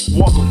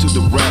Welcome to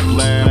the Rap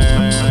Lab.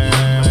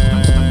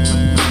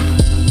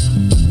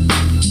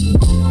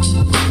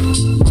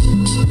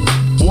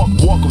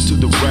 Welcome to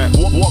the rap.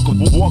 Welcome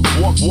to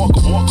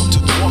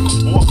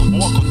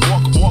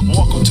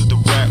the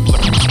Rap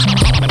Lab.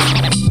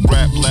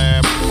 Rap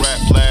Lab.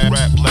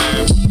 Welcome to the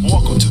Rap Lab.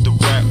 Welcome to the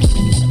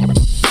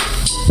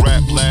Rap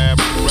Lab.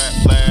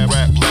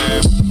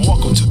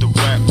 Welcome to the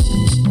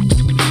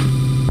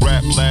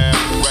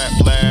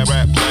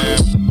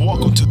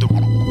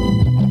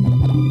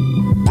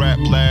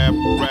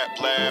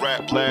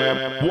Rap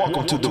Lab.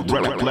 Welcome to the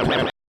Rap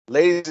Lab.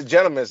 Ladies and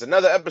gentlemen, it's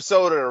another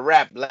episode of the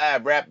Rap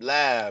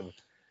Lab.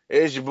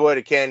 It's your boy,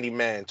 the Candy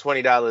Man.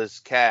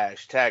 $20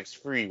 cash, tax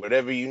free.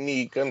 Whatever you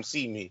need, come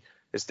see me.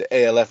 It's the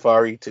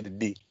ALFRE to the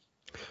D.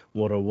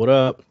 What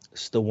up?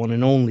 It's the one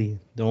and only,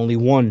 the only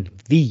one,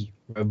 the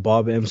Rev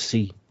Barber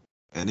MC.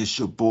 And it's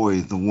your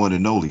boy, the one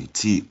and only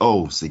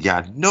T.O. So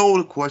y'all know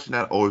the question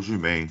that always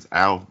remains.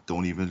 Al,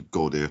 don't even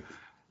go there.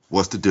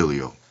 What's the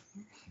dealio?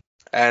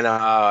 And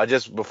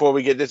just before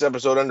we get this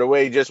episode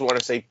underway, just want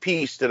to say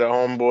peace to the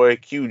homeboy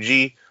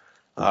QG.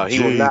 He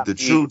will not the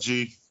be, true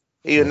G.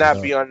 He will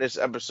not be on this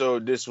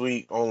episode this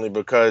week only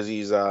because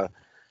he's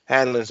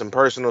handling some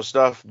personal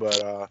stuff.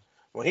 But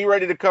when he's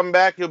ready to come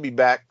back, he'll be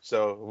back.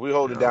 So we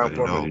hold it down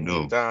for him in the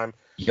meantime.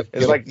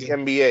 It's like the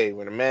NBA.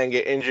 When a man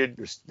get injured,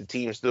 the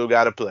team still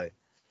got to play.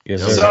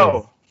 Yes,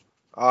 so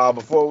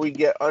before we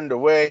get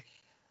underway,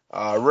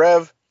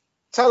 Rev,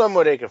 tell them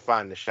where they can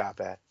find the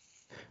shop at.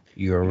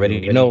 You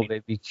already know,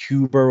 baby.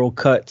 Q-Borough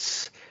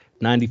Cuts,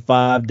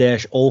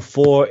 95-04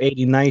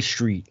 89th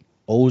Street,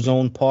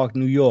 Ozone Park,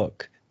 New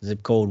York.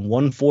 Zip code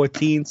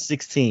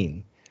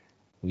 11416.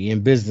 We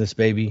in business,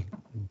 baby.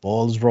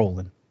 Ball is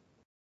rolling.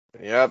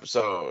 Yep.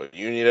 So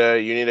you need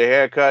a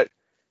haircut.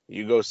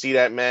 You go see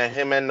that man.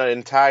 Him and the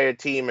entire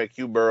team at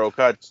Q-Borough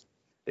Cuts.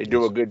 They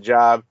do a good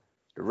job.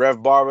 The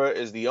Rev Barber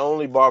is the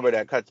only barber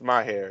that cuts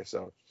my hair.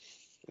 So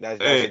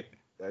that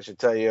should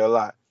tell you a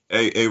lot.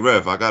 Hey,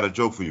 Rev, I got a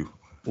joke for you.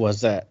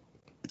 What's that?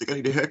 You think I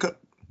need a haircut?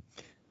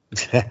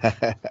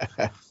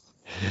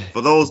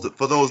 For those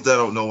that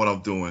don't know what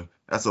I'm doing,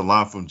 that's a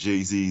line from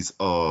Jay-Z's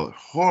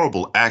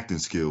horrible acting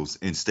skills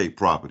in State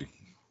Property.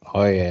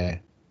 Oh, yeah. You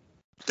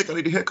think I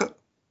need a haircut?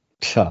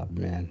 Oh,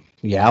 man.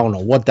 Yeah, I don't know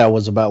what that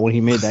was about when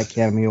he made that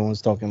cameo and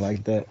was talking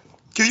like that.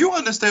 Can you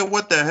understand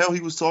what the hell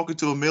he was talking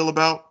to Emil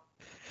about?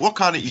 What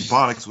kind of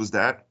ebonics was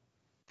that?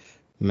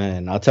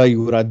 Man, I'll tell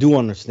you what I do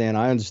understand.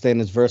 I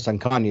understand this verse on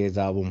Kanye's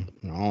album.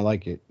 I don't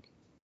like it.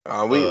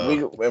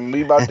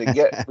 We about to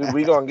get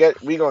we gonna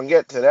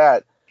get to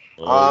that.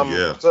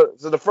 Yeah. So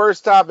the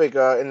first topic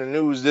in the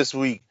news this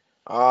week.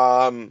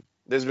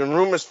 There's been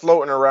rumors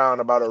floating around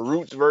about a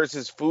Roots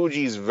versus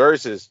Fugees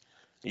versus.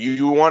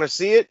 You want to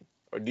see it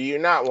or do you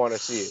not want to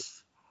see it?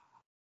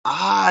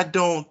 I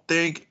don't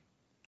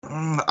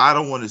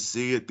want to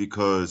see it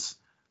because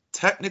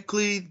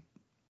technically,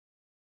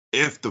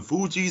 if the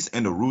Fugees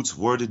and the Roots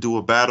were to do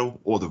a battle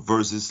or the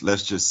verses,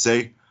 let's just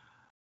say,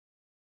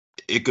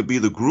 it could be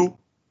the group.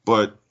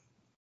 But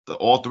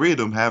all three of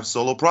them have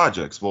solo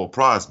projects. Well,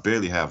 Pras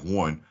barely have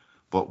one,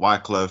 but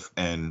Wyclef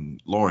and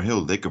Lauryn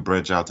Hill, they could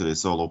branch out to their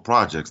solo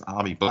projects.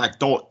 I mean, Black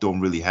Thought don't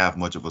really have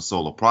much of a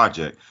solo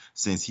project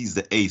since he's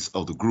the ace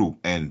of the group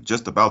and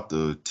just about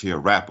the tier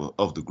rapper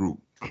of the group.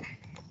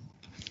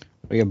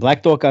 Yeah,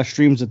 Black Thought got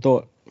streams of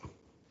thought.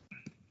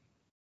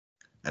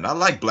 And I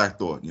like Black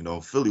Thought,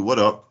 Philly, what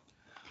up?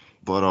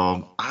 But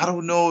I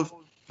don't know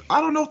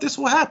if this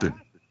will happen.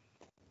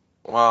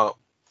 Well,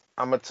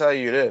 I'm gonna tell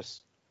you this.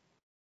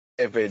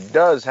 If it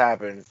does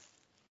happen,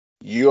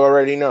 you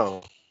already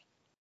know.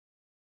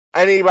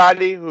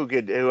 Anybody who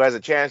has a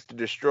chance to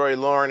destroy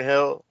Lauryn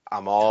Hill,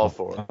 I'm all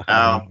for it.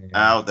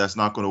 Al, that's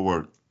not going to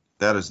work.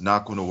 That is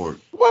not going to work.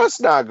 What's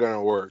not going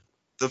to work?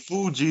 The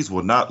Fugees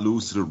will not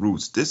lose to the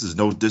Roots. This is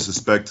no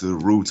disrespect to the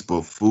Roots,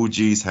 but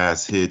Fugees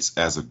has hits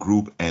as a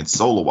group and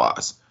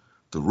solo-wise.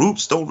 The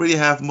Roots don't really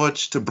have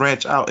much to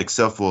branch out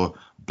except for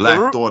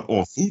Black Thought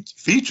on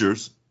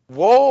features.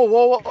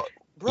 Whoa.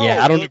 Bro,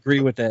 yeah, I don't agree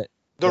with that.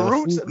 The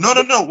Roots.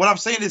 No. What I'm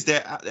saying is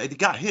that they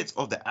got hits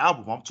of the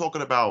album. I'm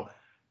talking about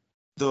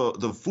the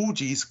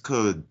Fugees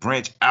could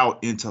branch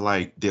out into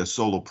like their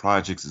solo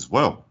projects as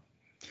well.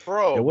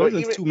 Bro, it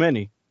wasn't too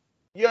many.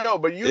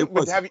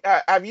 But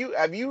have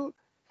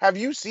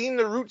you seen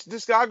the Roots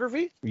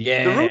discography?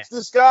 Yeah. The Roots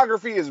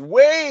discography is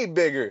way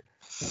bigger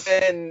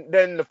than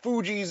the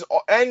Fugees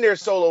and their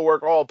solo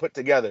work all put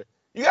together.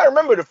 You gotta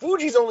remember the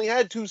Fugees only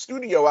had 2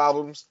 studio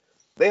albums.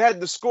 They had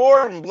The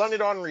Score and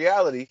Blunted on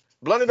Reality.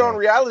 Blunted on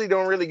Reality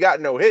don't really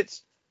got no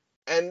hits.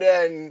 And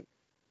then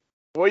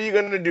what are you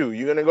going to do?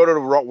 You're going to go to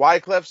the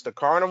Wyclef's, the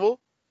Carnival?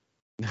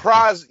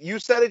 Pras, you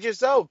said it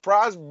yourself.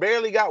 Pras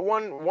barely got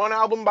one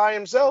album by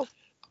himself.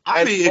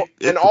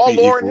 Basically,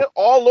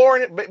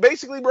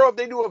 bro, if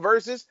they do a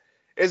versus,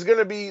 it's going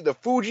to be the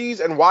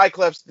Fugees and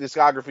Wyclef's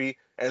discography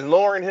and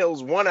Lauryn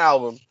Hill's one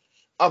album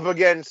up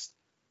against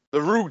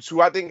the Roots,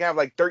 who I think have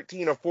like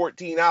 13 or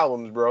 14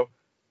 albums, bro.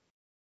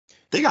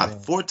 They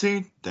got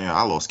 14? Damn,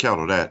 I lost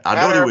count of that.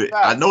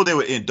 I know they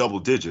were in double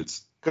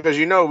digits. Because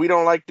we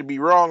don't like to be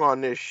wrong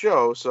on this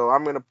show, so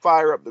I'm gonna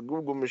fire up the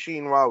Google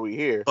machine while we're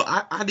here.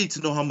 But I need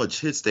to know how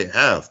much hits they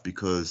have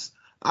because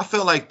I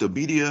feel like the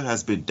media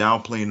has been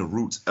downplaying the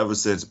Roots ever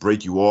since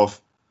Break You Off.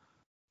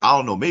 I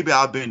don't know. Maybe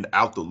I've been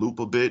out the loop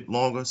a bit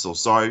longer, so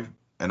sorry.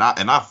 And I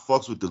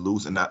fucks with the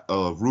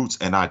Roots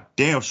and I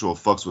damn sure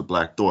fucks with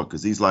Black Thought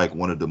because he's like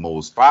one of the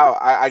most Wow,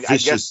 I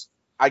vicious. guess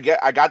I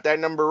got that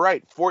number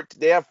right.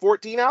 They have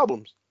 14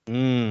 albums.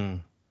 Mm.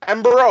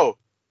 And bro,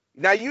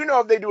 now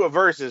if they do a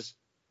versus,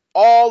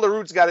 all the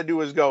Roots got to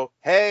do is go,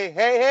 hey,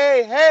 hey,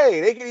 hey,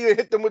 hey. They can even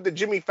hit them with the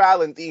Jimmy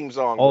Fallon theme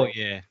song. Oh, bro.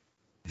 yeah.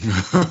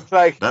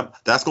 Like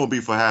that's gonna be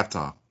for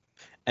halftime.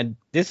 And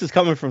this is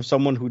coming from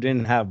someone who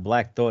didn't have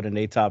Black Thought in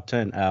their top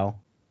 10,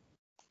 Al.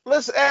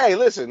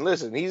 listen.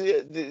 Listen.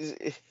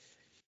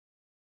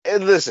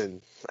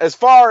 As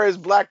far as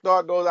Black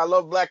Thought goes, I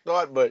love Black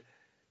Thought, but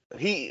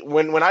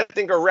when I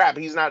think of rap,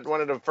 he's not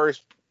one of the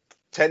first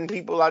 10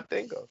 people I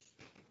think of.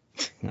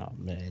 Oh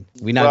man,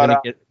 we're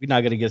not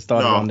gonna get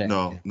started on that.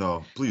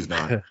 No, please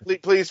not.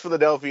 Please,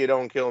 Philadelphia,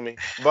 don't kill me.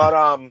 But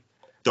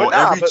throw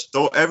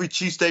every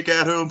cheesesteak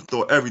at him.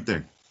 Throw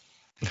everything.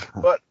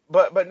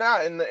 But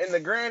now in the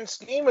grand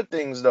scheme of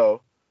things,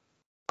 though,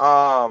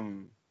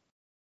 in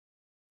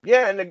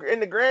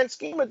the grand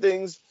scheme of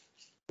things,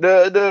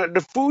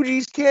 the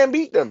Fugees can't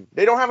beat them.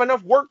 They don't have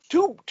enough work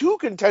to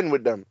contend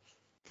with them.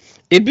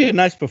 It'd be a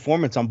nice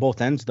performance on both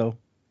ends, though.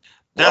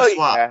 That's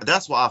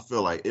why I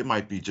feel like it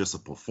might be just a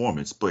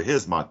performance. But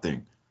here's my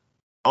thing.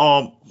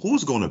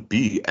 Who's gonna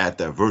be at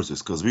that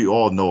versus? Because we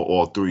all know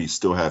all three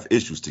still have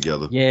issues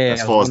together. Yeah.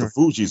 As far as the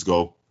Fugees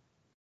go.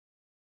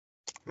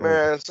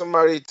 Man,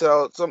 somebody and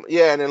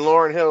then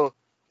Lauryn Hill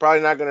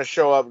probably not gonna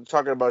show up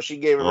talking about she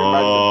gave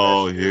everybody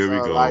the best here we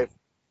of her go. life.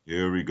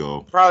 Here we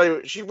go.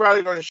 She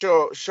probably gonna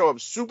show up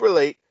super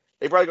late.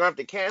 They probably gonna have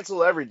to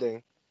cancel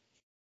everything.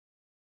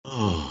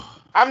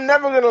 I'm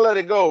never gonna let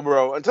it go,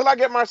 bro. Until I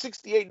get my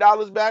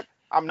 $68 back,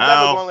 I'm never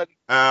gonna let it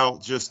go. Al,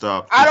 just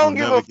stop. I don't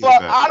give a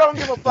fuck. I don't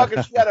give a fuck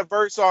if she had a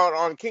verse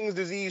on King's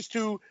Disease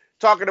 2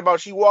 talking about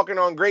she walking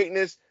on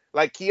greatness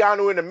like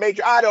Keanu in the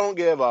Matrix. I don't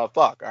give a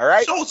fuck. All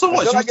right. So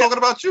what? She was talking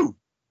about you.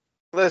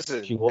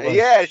 Listen. She was.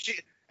 Yeah,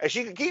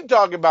 she can keep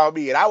talking about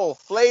me, and I will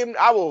flame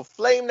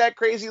that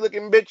crazy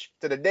looking bitch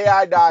to the day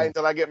I die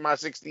until I get my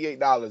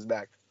 $68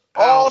 back.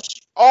 All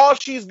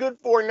she's good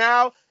for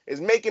now is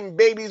making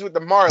babies with the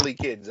Marley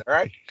kids. All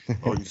right.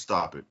 Oh, you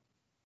stop it.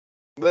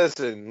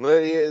 Listen.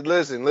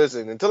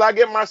 Until I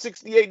get my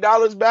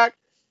 $68 back,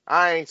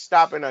 I ain't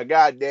stopping a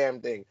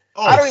goddamn thing.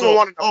 I don't even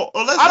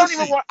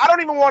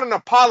want an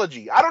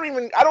apology. I don't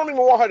even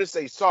want her to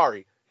say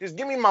sorry. Just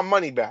give me my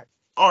money back.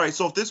 All right.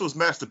 So if this was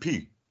Master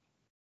P,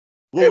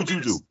 what would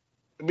you do?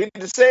 It'd be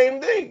the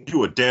same thing.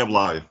 You a damn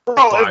liar, bro.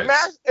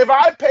 If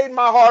I paid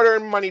my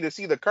hard-earned money to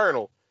see the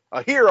Colonel,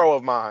 a hero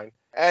of mine,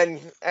 and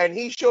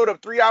he showed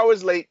up 3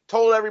 hours late,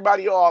 told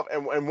everybody off,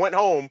 and went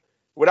home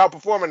without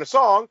performing a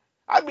song,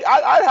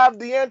 I'd have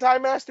the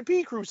anti-Master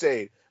P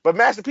crusade. But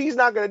Master P's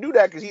not going to do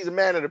that because he's a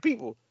man of the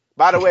people.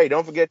 By the way,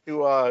 don't forget to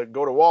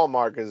go to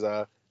Walmart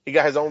because he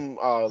got his own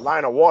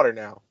line of water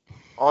now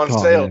on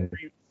sale. Man.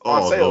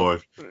 On sale.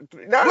 Lord.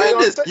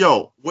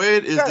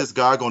 When is this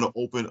guy going to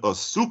open a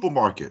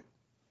supermarket?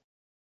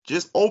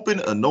 Just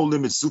open a No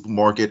Limit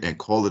supermarket and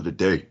call it a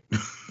day.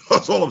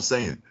 That's all I'm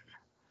saying.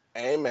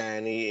 Hey,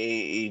 man,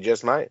 he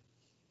just might.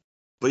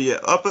 But yeah,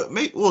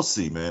 we'll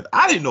see, man.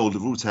 I didn't know the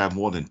Roots have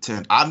more than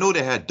 10. I know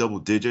they had double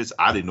digits.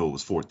 I didn't know it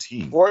was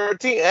 14.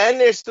 14, and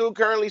they're still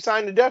currently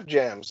signed to Def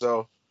Jam,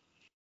 so.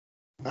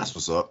 That's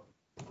what's up.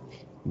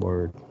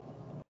 Word.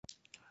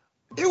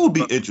 It will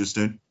be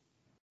interesting.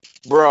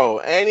 Bro,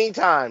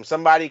 anytime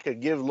somebody could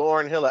give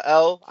Lauryn Hill a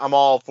L, I'm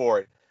all for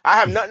it. I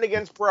have nothing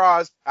against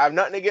Praz. I have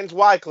nothing against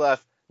Wyclef,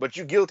 but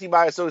you guilty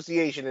by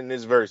association in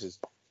this verses.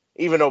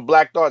 Even though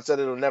Black Thought said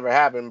it'll never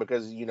happen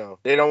because,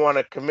 they don't want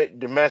to commit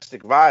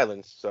domestic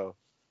violence, so.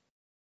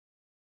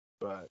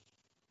 But.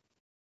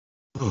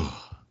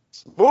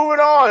 Moving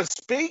on.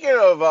 Speaking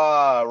of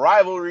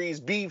rivalries,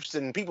 beefs,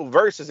 and people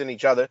versus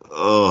each other,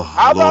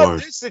 how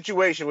about this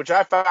situation, which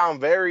I found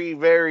very,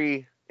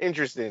 very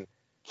interesting?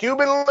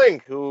 Cuban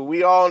Link, who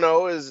we all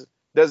know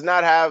does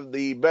not have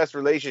the best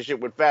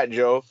relationship with Fat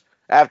Joe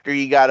after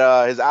he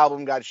got his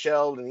album got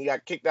shelved and he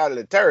got kicked out of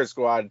the Terror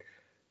Squad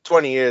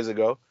 20 years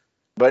ago.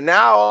 But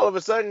now all of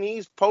a sudden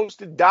he's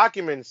posted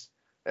documents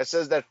that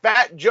says that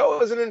Fat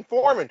Joe is an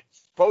informant.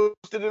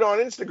 Posted it on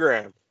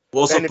Instagram.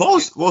 Well,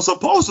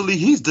 supposedly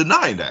he's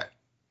denying that.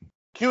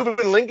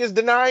 Cuban Link is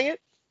denying it?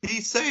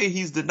 He's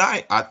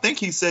denying. I think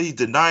he said he's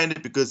denying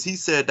it because he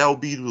said that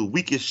would be the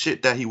weakest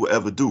shit that he would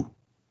ever do.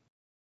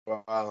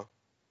 Wow.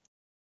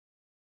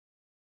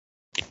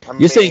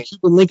 You're saying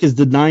Cuban Link is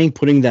denying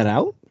putting that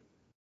out?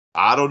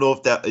 I don't know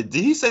if did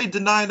he say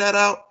denying that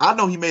out? I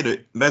know he made a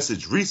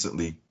message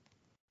recently,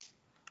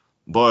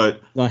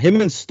 but no, him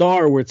and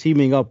Star were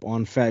teaming up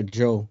on Fat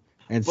Joe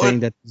and saying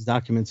that these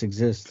documents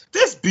exist.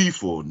 This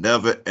beef will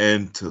never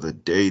end till the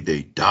day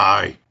they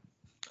die.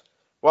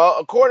 Well,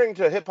 according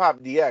to Hip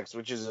Hop DX,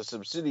 which is a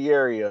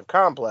subsidiary of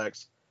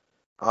Complex,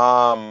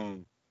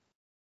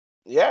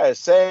 Yeah, it's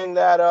saying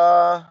that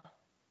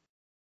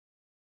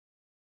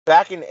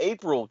back in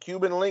April,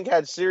 Cuban Link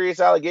had serious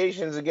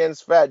allegations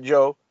against Fat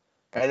Joe,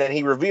 and then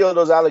he revealed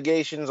those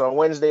allegations on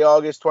Wednesday,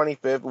 August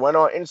 25th. Went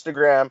on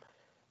Instagram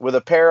with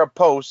a pair of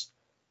posts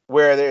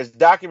where there's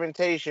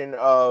documentation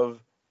of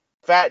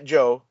Fat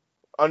Joe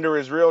under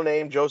his real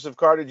name, Joseph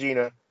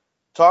Cartagena,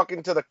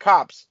 talking to the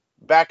cops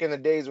back in the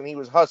days when he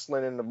was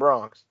hustling in the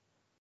Bronx.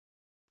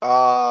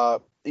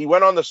 He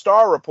went on the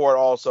Star Report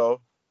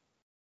also.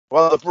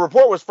 Well, the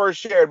report was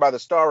first shared by the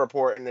Star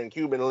Report, and then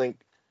Cuban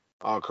Link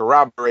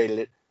corroborated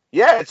it.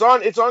 Yeah, it's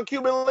on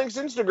Cuban Link's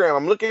Instagram.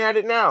 I'm looking at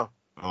it now.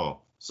 Oh,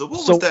 so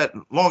what was that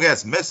long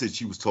ass message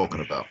he was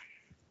talking about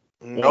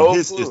No on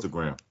his clue.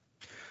 Instagram?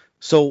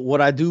 So what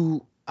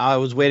I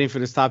was waiting for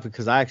this topic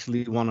because I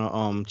actually want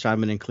to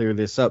chime in and clear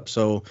this up.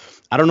 So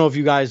I don't know if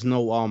you guys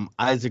know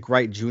Isaac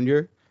Wright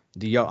Jr.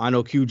 I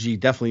know QG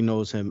definitely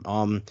knows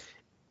him.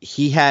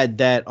 He had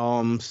that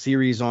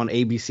series on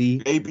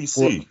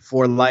ABC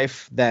for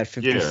Life that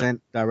 50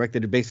 Cent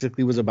directed. It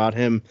basically was about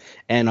him,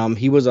 and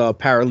he was a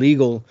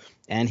paralegal,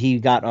 and he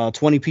got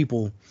 20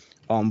 people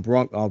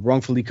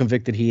wrongfully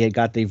convicted. He had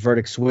got the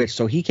verdict switched,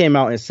 so he came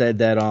out and said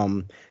that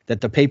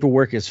that the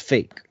paperwork is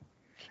fake,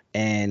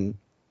 and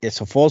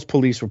it's a false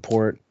police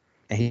report,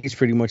 and he's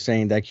pretty much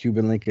saying that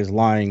Cuban Link is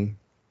lying,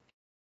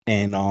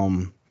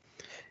 and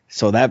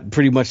so that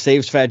pretty much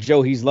saves Fat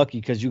Joe. He's lucky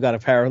because you got a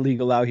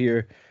paralegal out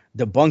here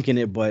debunking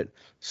it, but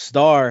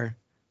Star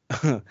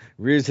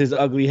rears his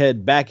ugly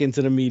head back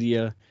into the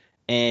media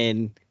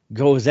and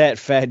goes at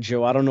Fat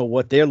Joe. I don't know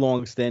what their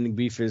long-standing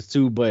beef is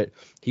too, but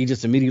he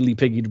just immediately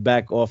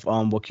piggybacked off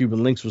what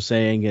Cuban Links was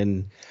saying,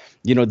 and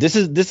you know this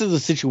is a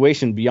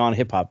situation beyond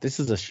hip hop. This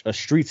is a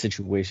street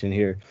situation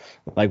here.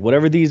 Like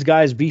whatever these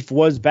guys' beef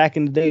was back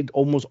in the day,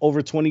 almost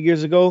over 20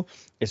 years ago,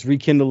 it's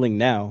rekindling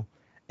now.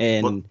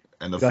 And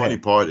the funny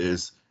part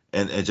is,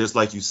 and just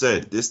like you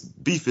said, this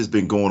beef has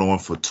been going on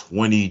for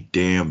 20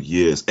 damn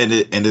years, and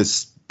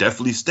it's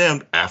definitely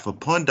stemmed after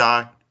Pun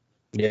died.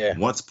 Yeah.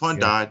 Once Pun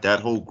died,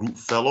 that whole group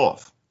fell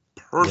off,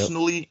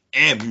 personally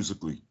and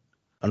musically.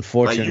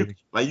 Unfortunately,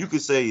 like you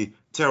could say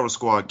Terror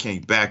Squad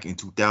came back in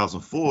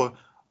 2004,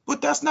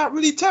 but that's not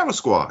really Terror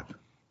Squad.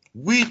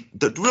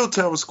 The real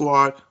Terror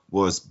Squad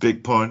was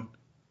Big Pun,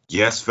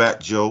 yes,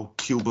 Fat Joe,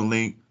 Cuban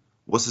Link,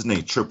 what's his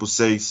name, Triple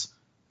Six,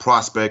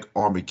 Prospect,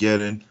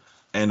 Armageddon.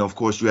 And of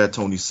course, you had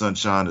Tony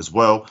Sunshine as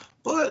well.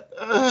 But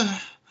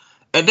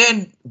and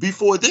then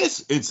before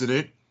this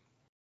incident,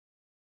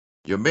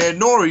 your man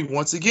Nori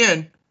once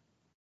again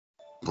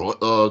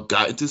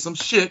got into some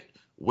shit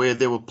where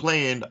they were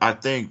playing, I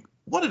think,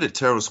 one of the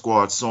Terror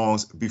Squad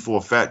songs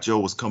before Fat Joe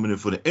was coming in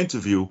for the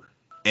interview,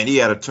 and he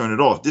had to turn it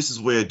off. This is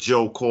where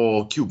Joe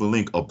called Cuban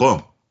Link a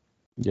bum.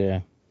 Yeah.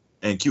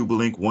 And Cuban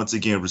Link once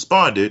again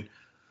responded,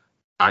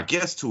 I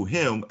guess, to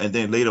him, and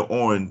then later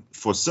on,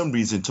 for some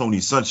reason, Tony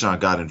Sunshine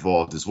got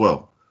involved as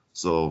well.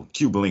 So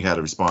Cuban Link had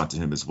to respond to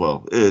him as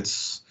well.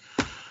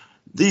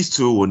 These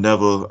two will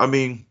never. I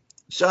mean,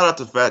 shout out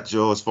to Fat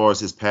Joe as far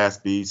as his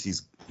past beats.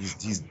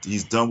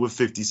 He's done with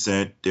 50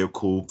 Cent. They're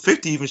cool.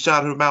 50 even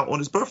shouted him out on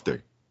his birthday.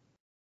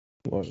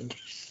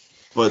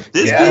 But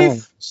this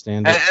beef,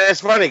 and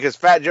it's funny because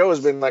Fat Joe has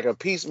been like a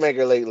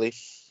peacemaker lately.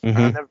 Mm-hmm.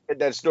 I never get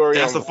that story.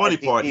 That's the funny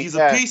part. He's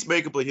a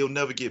peacemaker, but he'll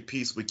never get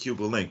peace with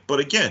Cuban Link. But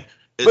again,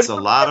 it's a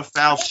lot of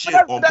foul shit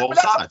on both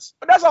sides.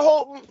 But that's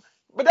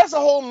a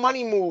whole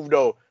money move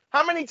though.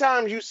 How many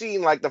times you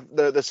seen like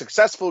the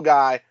successful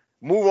guy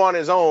move on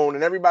his own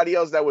and everybody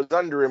else that was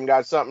under him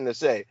got something to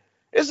say?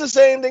 It's the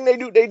same thing they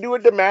do. They do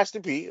it to Master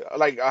P.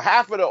 Like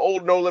half of the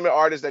old No Limit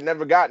artists that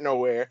never got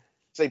nowhere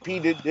say P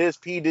did this,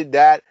 P did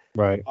that.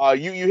 Right.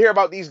 You hear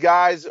about these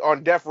guys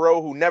on Death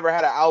Row who never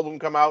had an album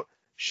come out.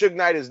 Suge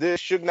Knight is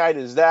this, Suge Knight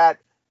is that.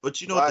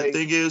 But you know what the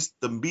thing is?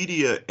 The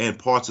media and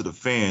parts of the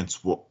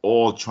fans were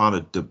all trying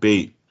to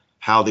debate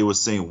how they were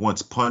saying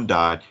once Pun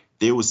died,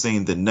 they were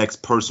saying the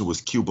next person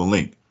was Cuban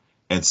Link.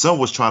 And some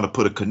was trying to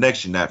put a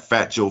connection that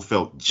Fat Joe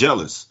felt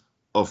jealous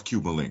of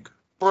Cuban Link.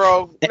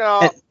 Bro,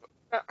 no.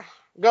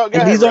 Go and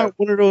ahead, these bro. aren't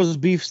one of those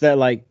beefs that,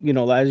 like, you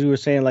know, as you were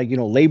saying, like, you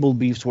know, label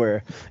beefs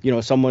where, you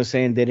know, someone's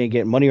saying they didn't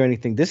get money or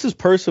anything. This is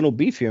personal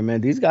beef here,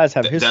 man. These guys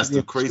have history. That's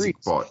the crazy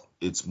part.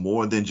 It's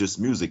more than just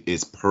music.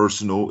 It's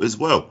personal as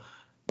well.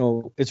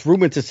 So it's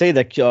rumored to say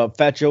that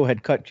Fat Joe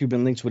had cut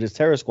Cuban Links with his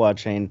Terror Squad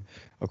chain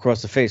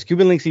across the face.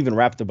 Cuban Links even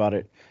rapped about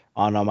it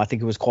on, I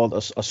think it was called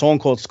a song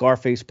called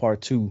Scarface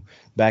Part 2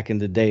 back in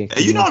the day.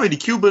 And you know how many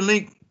Cuban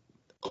Link,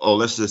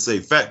 let's just say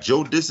Fat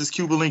Joe disses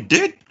Cuban Link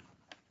did?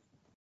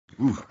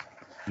 Ooh.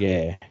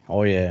 Yeah.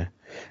 Oh, yeah.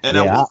 And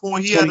at one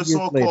point, he had a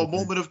song called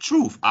Moment of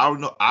Truth. I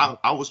don't know.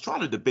 I was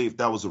trying to debate if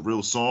that was a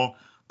real song,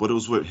 but it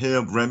was with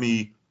him,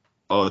 Remy,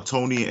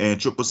 Tony, and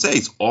Triple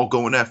Six all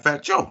going at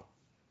Fat Joe.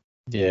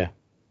 Yeah.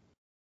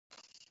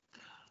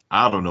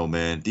 I don't know,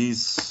 man.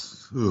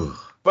 These. Ugh.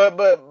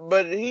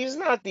 But he's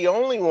not the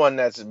only one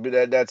that's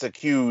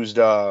accused.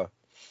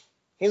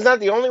 He's not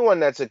the only one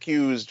that's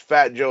accused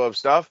Fat Joe of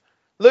stuff.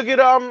 Look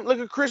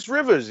at Chris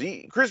Rivers.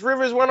 Chris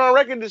Rivers went on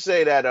record to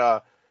say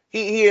that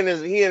he and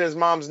his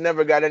moms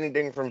never got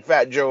anything from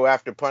Fat Joe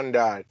after Pun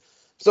died.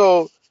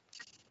 So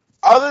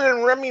other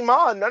than Remy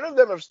Ma, none of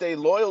them have stayed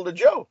loyal to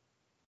Joe.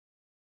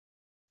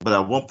 But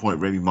at one point,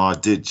 Remy Ma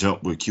did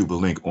jump with Cuba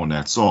Link on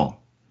that song.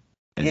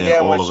 And then Yeah,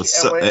 all of a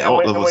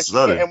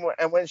sudden,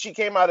 when she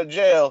came out of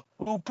jail,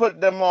 who put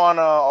them on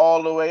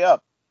all the way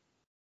up?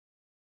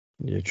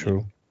 Yeah,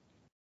 true.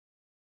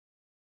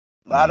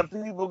 A lot of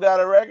people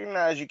gotta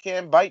recognize you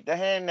can't bite the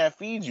hand that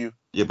feeds you.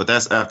 yeah, but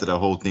that's after the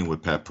whole thing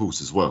with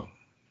Papoose as well.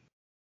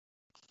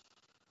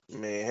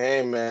 Man,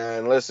 hey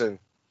man, listen,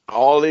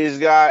 all these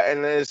guys,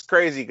 and it's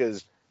crazy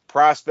because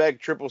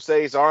Prospect, Triple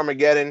Six,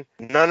 Armageddon,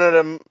 none of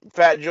them,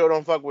 Fat Joe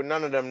don't fuck with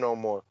none of them no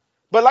more.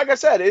 But like I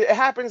said, it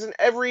happens in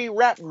every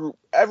rap group,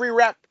 every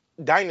rap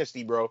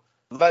dynasty, bro.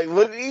 Like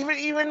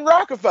even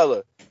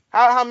Rockefeller.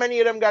 How many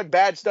of them got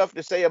bad stuff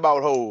to say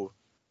about Hov?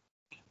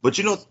 But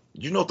you know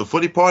what the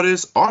funny part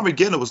is?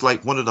 Armageddon was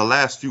like one of the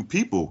last few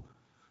people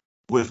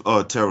with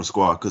Terror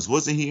Squad, because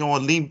wasn't he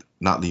on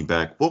not Lean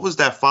Back? What was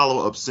that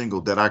follow-up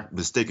single that I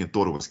mistaken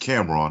thought it was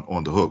Cameron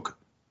on the hook?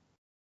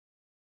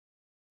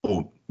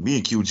 Oh, me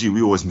and QG,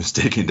 we always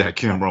mistaken that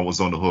Cameron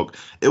was on the hook.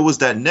 It was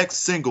that next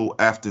single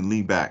after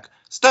Lean Back.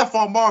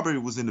 Stephon Marbury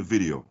was in the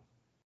video.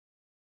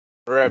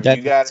 Rep, That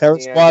you got Terror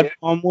any Squad idea?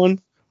 one?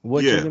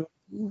 What Yeah. you gonna do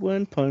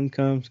when pun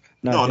comes?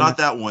 No, not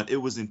that one. It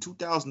was in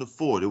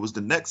 2004. It was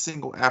the next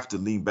single after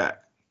Lean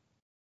Back.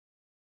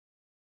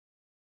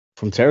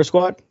 From Terror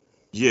Squad?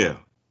 Yeah.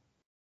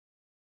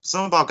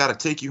 Something about Gotta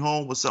Take You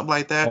Home or something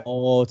like that.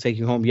 Oh, Take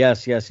You Home.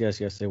 Yes.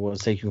 It was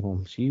Take You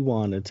Home. She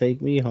wanna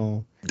take me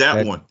home.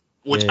 That one,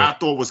 which yeah. I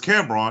thought was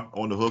Cameron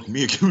on the hook.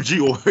 Me and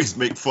QG always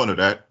make fun of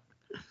that.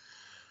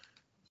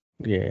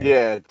 Yeah.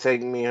 Yeah,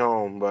 take me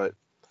home, but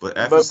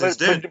Since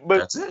then,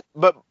 that's it.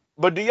 But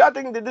do y'all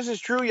think that this is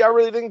true? Y'all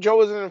really think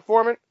Joe is an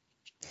informant?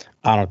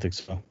 I don't think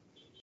so.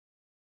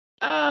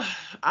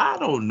 I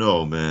don't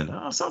know,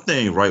 man. Something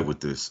ain't right with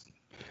this.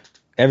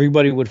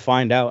 Everybody would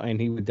find out,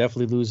 and he would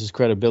definitely lose his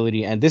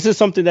credibility. And this is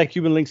something that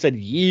Cuban Link said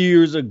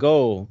years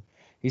ago.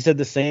 He said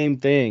the same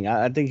thing.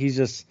 I think he's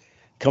just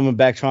coming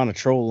back trying to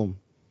troll him.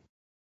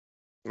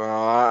 No,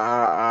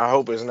 I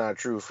hope it's not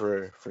true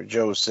for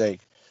Joe's sake.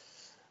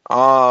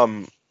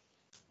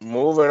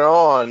 Moving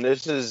on.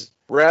 This is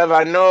Rev.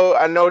 I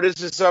know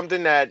this is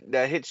something that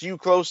hits you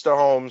close to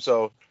home,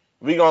 so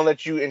we're gonna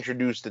let you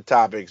introduce the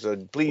topic. So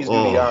please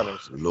do the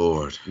honors.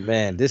 Lord.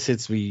 Man, this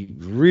hits me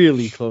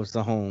really close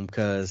to home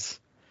because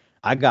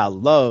I got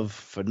love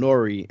for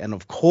Nori, and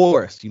of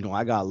course,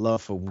 I got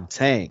love for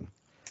Wu-Tang.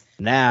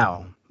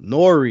 Now,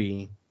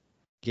 Nori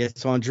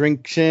gets on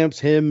Drink Champs,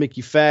 him,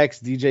 Mickey Fax,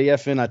 DJ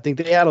FN. I think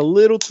they had a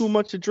little too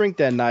much to drink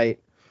that night,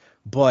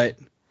 but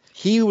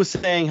he was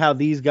saying how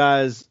these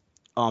guys,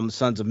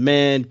 Sons of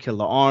Men,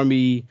 Killer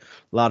Army,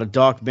 a lot of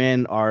Dark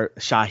Men,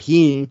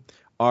 Shaheem,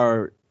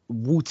 are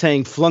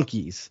Wu-Tang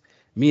flunkies,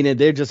 meaning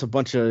they're just a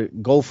bunch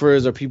of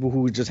gophers or people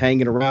who were just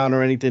hanging around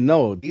or anything.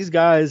 No, these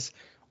guys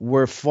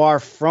were far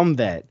from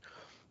that.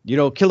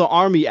 Killer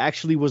Army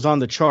actually was on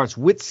the charts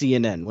with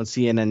CNN when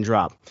CNN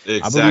dropped.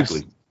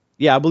 Exactly.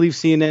 I believe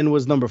CNN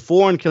was number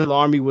 4 and Killer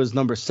Army was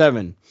number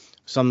 7,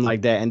 something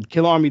like that. And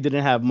Killer Army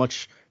didn't have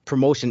much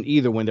promotion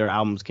either when their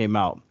albums came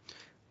out.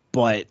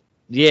 But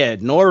yeah,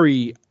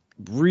 Nori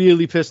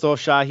really pissed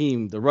off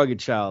Shaheem, the rugged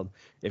child.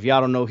 If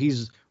y'all don't know,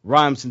 he's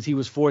rhymed since he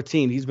was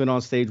 14. He's been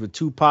on stage with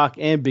Tupac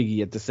and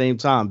Biggie at the same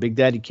time. Big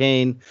Daddy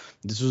Kane.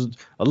 This was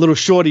a little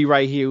shorty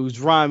right here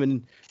who's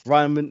rhyming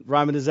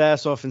his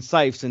ass off in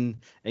Sipes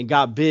and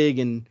got big,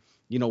 and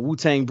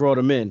Wu-Tang brought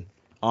him in.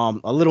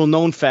 A little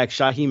known fact,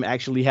 Shaheem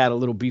actually had a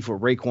little beef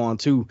with Raekwon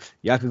too.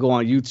 Y'all could go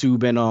on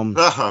YouTube and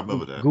I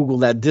remember that. Google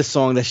that diss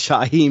song that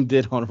Shaheem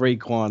did on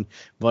Raekwon,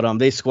 but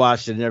they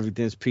squashed it and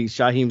everything's peace.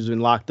 Shaheem's been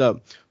locked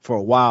up for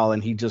a while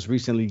and he just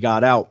recently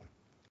got out.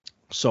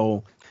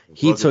 So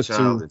he took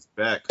to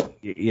back.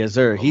 Yes,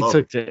 sir. He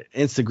took to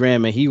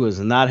Instagram and he was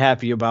not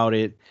happy about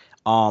it.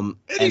 And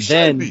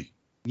then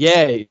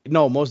yeah,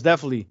 no, most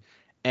definitely.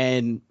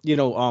 And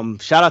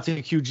shout out to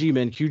QG,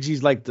 man.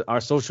 QG's like our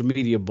social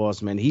media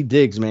boss, man. He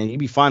digs, man. He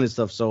be finding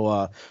stuff.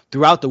 So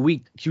throughout the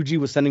week, QG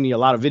was sending me a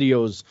lot of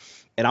videos,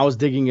 and I was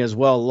digging as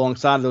well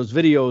alongside of those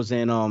videos.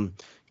 And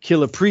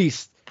Killer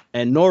Priest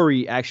and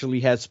Nori actually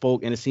had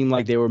spoke, and it seemed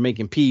like they were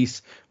making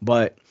peace,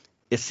 but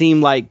it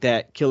seemed like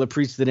that Killer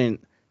Priest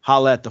didn't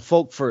holler at the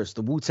folk first,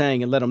 the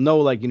Wu-Tang, and let them know,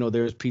 like,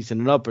 there's piecing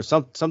it up or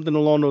something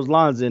along those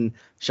lines. And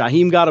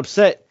Shaheem got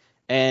upset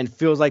and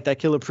feels like that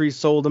Killer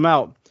Priest sold him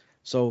out.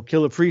 So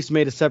Killer Priest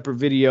made a separate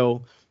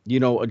video,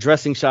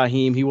 addressing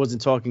Shaheem. He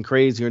wasn't talking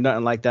crazy or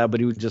nothing like that,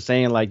 but he was just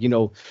saying, like,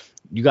 you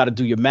got to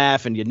do your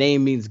math, and your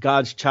name means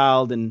God's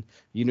child, and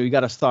you got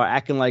to start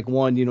acting like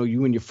one. You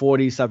in your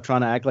 40s, stop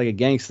trying to act like a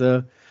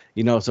gangster.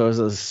 So it's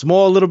a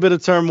small little bit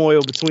of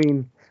turmoil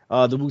between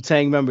the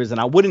Wu-Tang members, and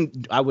I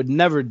would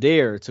never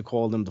dare to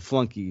call them the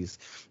flunkies.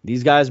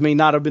 These guys may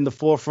not have been the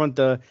forefront,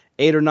 the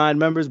 8 or 9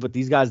 members, but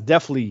these guys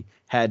definitely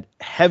had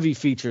heavy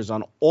features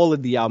on all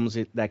of the albums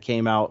that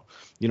came out.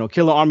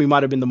 Killer Army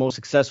might have been the most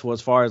successful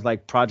as far as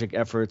like project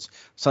efforts.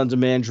 Sons of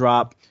Man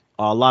drop,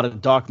 a lot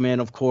of Dark Man,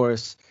 of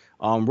course.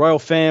 Royal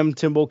Fam,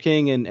 Timbo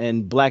King,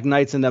 and Black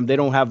Knights and them, they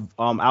don't have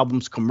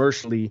albums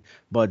commercially,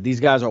 but these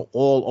guys are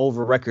all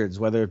over records,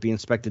 whether it be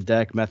Inspector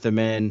Deck, Method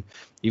Man,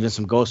 even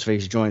some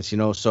Ghostface joints,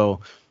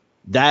 So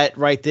that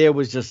right there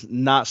was just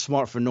not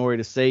smart for Nori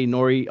to say.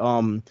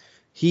 Nori,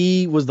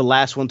 he was the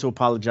last one to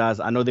apologize.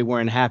 I know they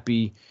weren't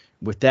happy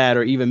with that,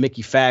 or even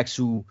Mickey Fax,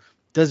 who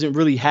doesn't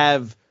really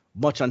have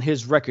much on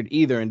his record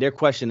either, and they're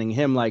questioning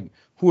him like,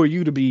 who are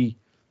you to be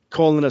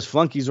calling us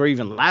flunkies or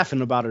even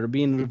laughing about it or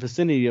being in the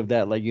vicinity of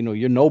that? Like,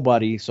 you're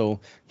nobody. So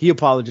he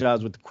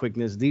apologized with the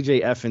quickness.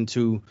 DJ Effin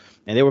too,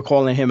 and they were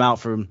calling him out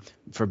for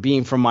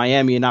being from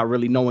Miami and not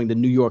really knowing the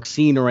New York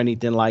scene or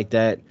anything like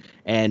that.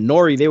 And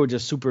Nori, they were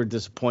just super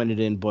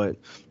disappointed in. But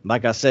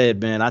like I said,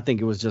 man, I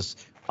think it was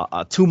just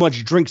too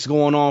much drinks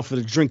going on for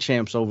the drink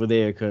champs over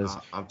there, because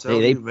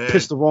they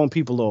pissed the wrong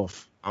people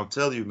off. I'll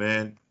tell you,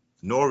 man.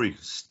 Nori,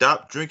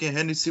 stop drinking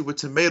Hennessy with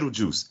tomato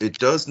juice. It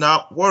does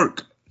not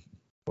work.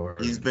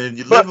 He's been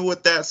living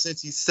with that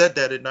since he said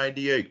that in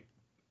 '98.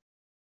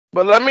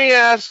 But let me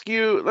ask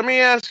you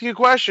a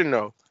question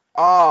though.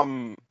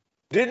 I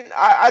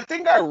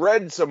think I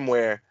read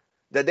somewhere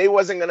that they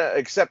wasn't gonna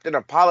accept an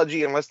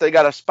apology unless they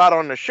got a spot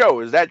on the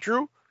show. Is that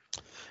true?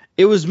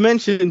 It was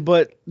mentioned,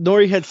 but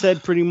Nori had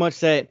said pretty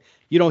much that,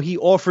 he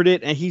offered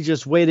it and he's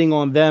just waiting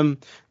on them.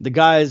 The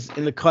guys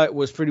in the cut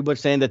was pretty much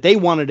saying that they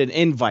wanted an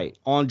invite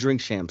on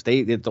Drink Champs.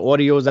 The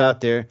audio's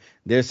out there.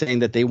 They're saying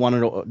that they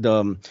wanted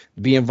to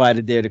be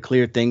invited there to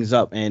clear things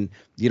up. And,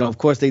 of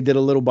course, they did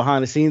a little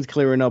behind the scenes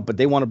clearing up, but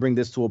they want to bring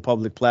this to a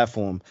public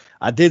platform.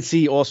 I did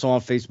see also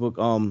on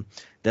Facebook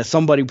that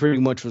somebody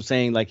pretty much was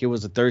saying like it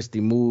was a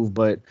thirsty move,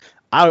 but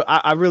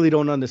I really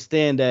don't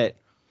understand that.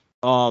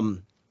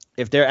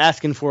 If they're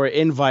asking for an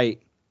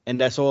invite and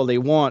that's all they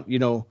want,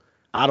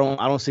 I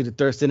don't see the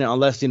thirst in it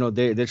unless,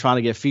 they're trying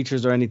to get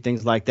features or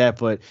anything like that.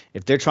 But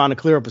if they're trying to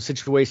clear up a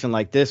situation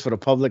like this for the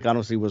public, I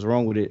don't see what's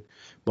wrong with it.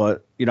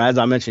 But, as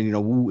I mentioned,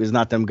 Wu is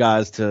not them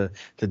guys to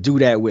do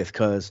that with,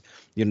 because,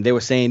 they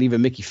were saying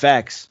even Mickey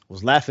Fax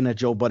was laughing at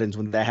Joe Buttons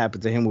when that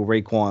happened to him with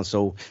Raekwon.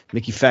 So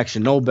Mickey Fax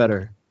should know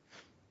better.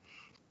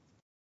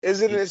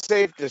 Isn't it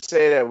safe to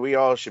say that we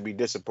all should be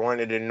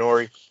disappointed in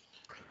Nori?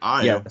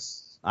 Yes.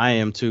 I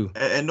am too.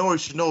 And Nori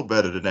should know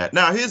better than that.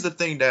 Now, here's the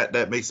thing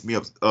that makes me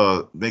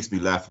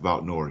laugh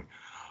about Nori.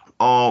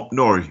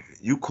 Nori,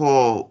 you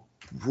call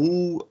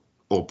Wu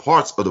or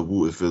parts of the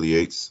Wu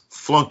affiliates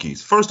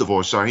flunkies. First of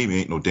all, Shaheem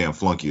ain't no damn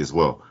flunky as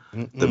well.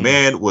 Mm-mm. The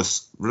man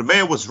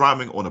was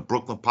rhyming on a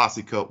Brooklyn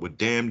Posse Cup with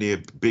damn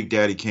near Big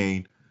Daddy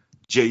Kane,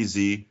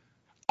 Jay-Z,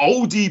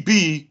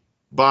 ODB,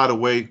 by the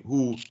way,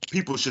 who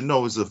people should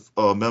know is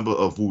a member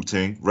of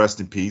Wu-Tang.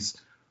 Rest in peace.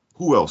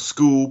 Who else?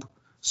 Scoob,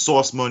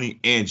 Sauce Money,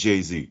 and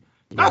Jay-Z.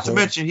 Not to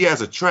mention he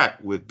has a track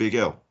with Big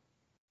L.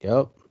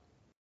 Yep.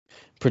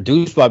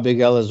 Produced by Big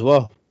L as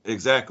well.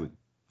 Exactly.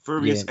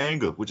 Furious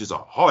Anger, which is a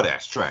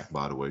hard-ass track,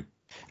 by the way.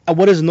 And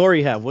what does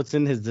Nori have? What's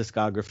in his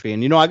discography?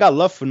 And, I got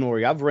love for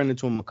Nori. I've run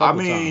into him a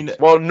couple times.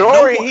 Well,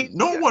 Nori...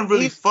 No one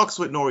really fucks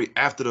with Nori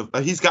after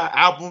he's got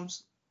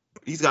albums.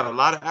 He's got a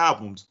lot of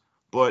albums,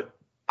 but...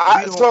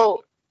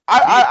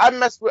 I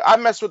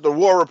mess with the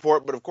War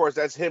Report, but of course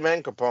that's him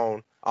and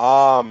Capone.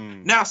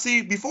 Now,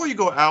 see, before you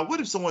go out, what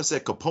if someone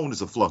said Capone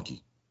is a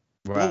flunky?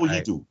 Right. What would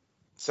you do?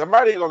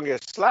 Somebody gonna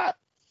get slapped.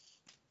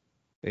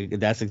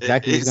 That's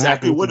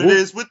exactly what it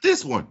is with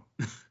this one.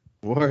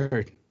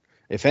 Word.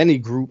 If any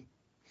group,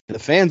 the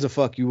fans will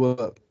fuck you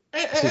up.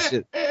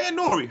 And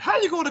Nori, how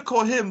you gonna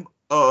call him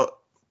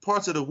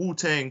parts of the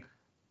Wu-Tang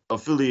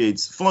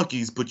affiliates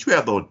flunkies, but you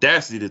have the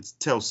audacity to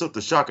tell Silk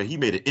the Shocker he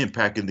made an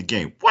impact in the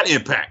game? What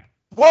impact?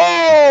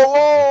 Whoa,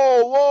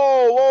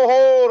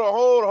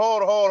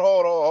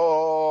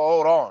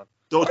 hold on.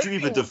 Don't you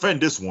even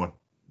defend this one.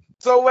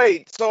 So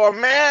wait, so a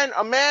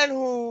man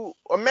who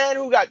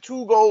got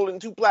 2 gold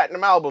and 2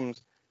 platinum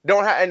albums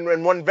don't have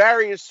and won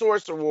various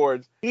Source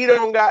Awards, he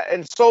don't got,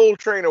 and Soul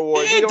Train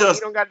Awards, he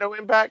don't got no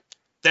impact?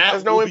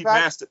 There's no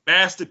impact.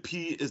 Master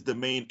P is the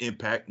main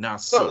impact,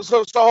 not so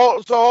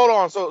hold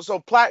on. So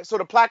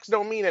the plaques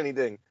don't mean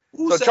anything.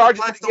 Who said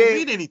plaques don't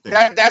mean anything?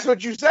 That's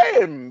what you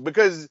saying,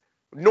 because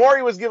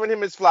Nori was giving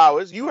him his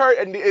flowers. You heard,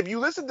 and if you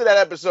listen to that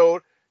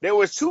episode, there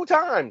was 2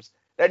 times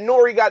that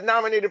Nori got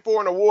nominated for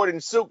an award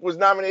and Silk was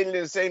nominated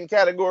in the same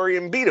category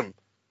and beat him.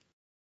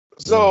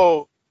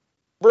 So,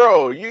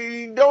 bro,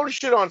 you don't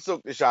shit on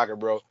Silk the Shocker,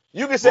 bro.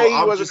 You can say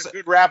he wasn't a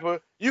good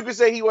rapper. You can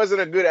say he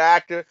wasn't a good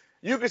actor.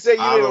 You could say you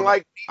didn't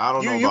like. I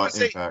don't know about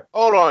impact.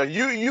 Hold on.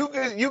 You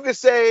could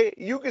say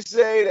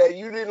that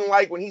you didn't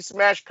like when he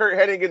smashed Kurt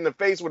Hennig in the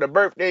face with a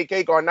birthday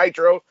cake on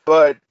Nitro,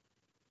 but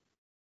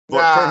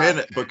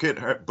Kurt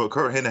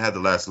Hennig had the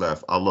last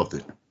laugh. I loved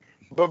it.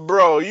 But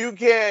bro, you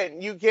can't,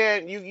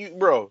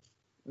 bro.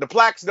 The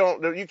plaques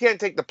don't. You can't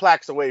take the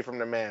plaques away from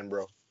the man,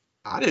 bro.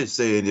 I didn't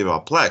say anything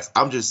about plaques.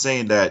 I'm just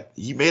saying that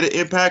he made an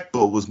impact,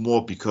 but it was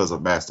more because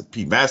of Master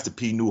P. Master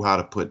P knew how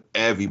to put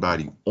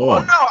everybody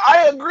on. Oh, no,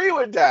 I agree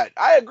with that.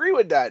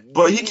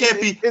 But he can't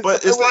be.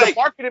 But it's like a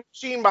marketing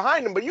machine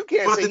behind him. But you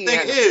can't. But the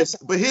thing is,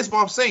 but here's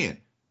what I'm saying.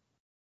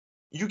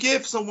 you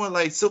give someone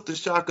like Silk the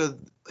Shocker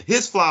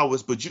his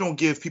flowers, but you don't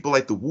give people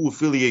like the Wu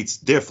affiliates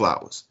their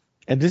flowers.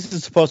 And this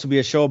is supposed to be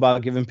a show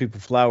about giving people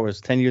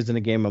flowers 10 years in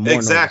the game or more.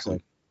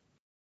 Exactly.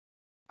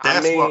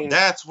 I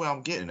That's where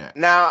I'm getting at.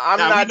 Now, I'm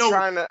Now, not we know-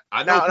 trying to.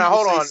 I know Now, people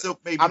hold say on.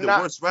 Silk may be I'm the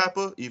not- worst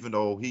rapper, even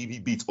though he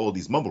beats all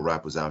these mumble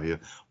rappers out here.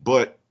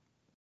 But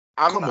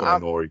I'm, come on,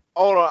 I'm, Nori.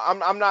 hold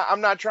on.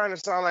 I'm not trying to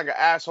sound like an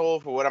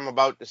asshole for what I'm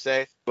about to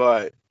say,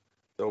 but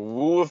the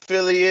Wu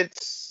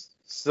affiliates,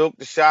 Silk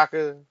the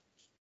Shocker,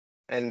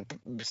 and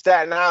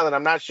Staten Island.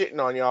 I'm not shitting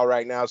on y'all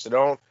right now,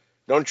 so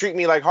don't treat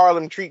me like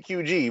Harlem treat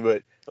QG.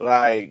 But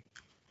like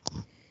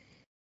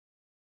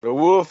the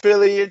Wu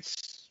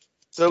affiliates,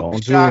 Silk Don't the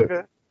do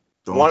Shocker.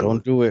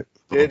 Don't do it.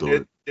 Don't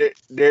do it.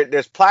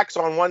 There's plaques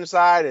on one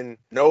side and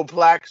no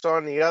plaques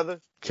on the other.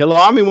 Killer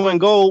Army went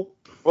gold.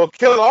 Well,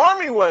 Kill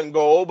Army went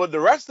gold, but the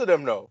rest of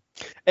them no.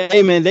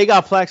 Hey man, they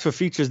got plaques for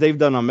features they've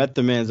done on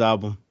Method Man's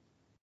album.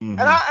 Mhm.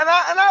 And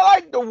I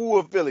like the Wu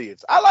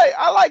affiliates. I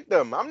like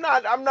them. I'm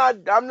not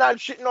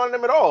shitting on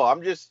them at all. I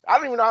don't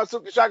even know how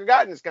Silk the Shocker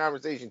got in this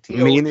conversation.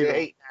 T.O. Me was neither.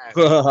 hating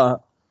ass.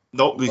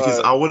 No, because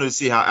But- I wanted to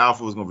see how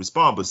Alpha was going to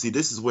respond. But see,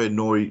 this is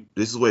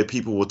where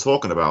people were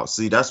talking about.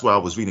 See, that's why I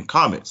was reading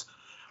comments.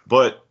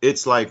 But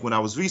it's like when I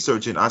was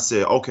researching, I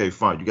said, okay,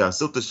 fine, you got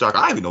Silk the Shocker.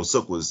 I didn't even know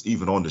Silk was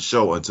even on the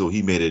show until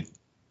he made it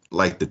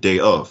like the day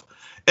of.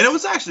 And it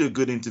was actually a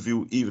good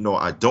interview, even though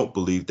I don't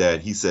believe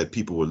that he said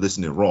people were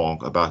listening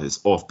wrong about his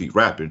offbeat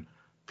rapping.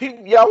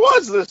 Y'all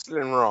was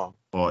listening wrong.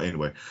 Oh,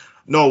 anyway.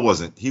 No, it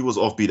wasn't. He was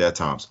offbeat at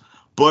times.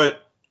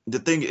 But the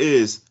thing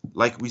is,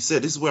 like we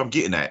said, this is where I'm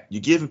getting at.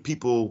 You're giving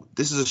people,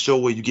 this is a show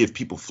where you give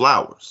people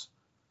flowers.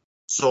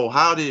 So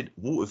how did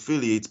Wu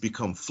affiliates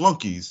become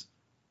flunkies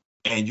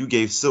and you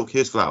gave Silk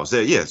his flowers?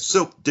 Yeah,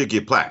 Silk did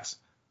get plaques.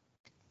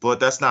 But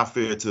that's not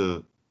fair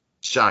to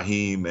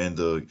Shaheem and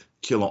the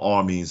Killer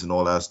Armies and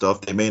all that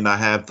stuff. They may not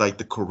have like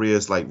the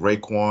careers like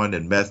Raekwon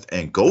and Meth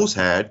and Ghost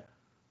had,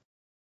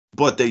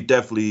 but they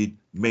definitely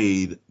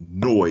made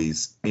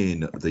noise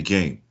in the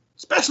game.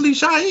 Especially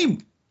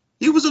Shaheem.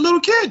 He was a little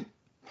kid.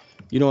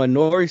 You know, and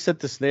Nori set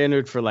the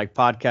standard for like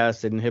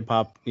podcasts and hip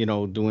hop, you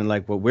know, doing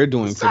like what we're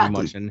doing pretty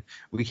Exactly. much. And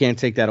we can't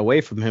take that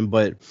away from him.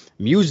 But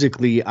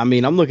musically, I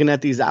mean, I'm looking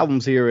at these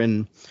albums here,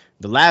 and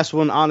the last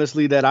one,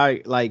 honestly, that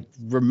I like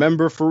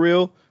remember for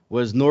real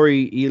was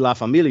Nori y La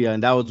Familia.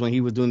 And that was when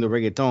he was doing the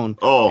reggaeton.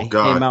 Oh, And he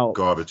God. came out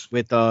Garbage.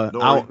 with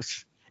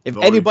Nori. if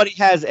Nori. anybody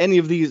has any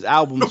of these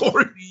albums,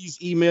 Nori. please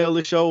email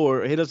the show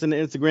or hit us on the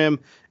Instagram.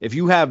 If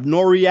you have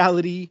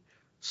Noriality,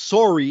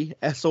 Sorry,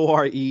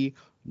 S-O-R-E,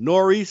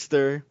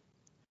 Nor'easter,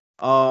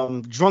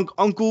 Drunk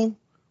Uncle,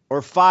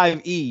 or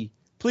 5E,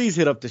 please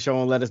hit up the show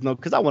and let us know,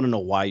 because I want to know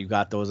why you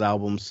got those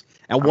albums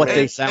and what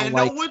they sound and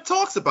like. no one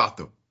talks about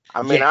them.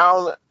 I mean,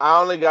 Yeah.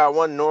 I only got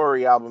one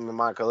Nori album in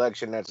my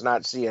collection that's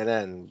not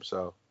CNN,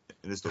 so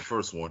And it's the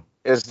first one.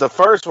 it's the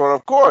first one,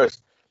 of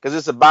course, because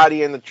it's a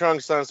body in the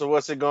trunk, son. So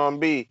what's it gonna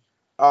be?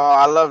 Oh,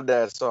 I love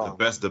that song.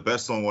 The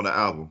best song on the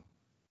album.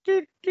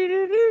 Do, do,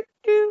 do, do,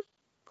 do.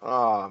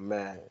 Oh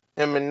man,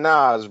 him and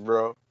Nas,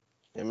 bro.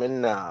 Him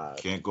and Nas.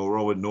 Can't go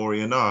wrong with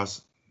Nori and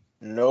Nas.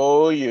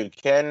 No, you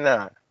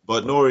cannot.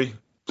 But Nori,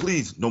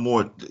 please, no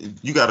more.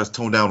 You got us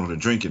toned down on the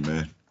drinking,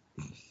 man.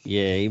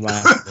 Yeah, he might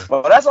have to.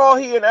 Well, that's all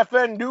he and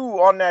FN do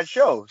on that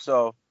show.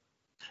 So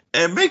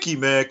And Mickey,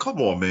 man,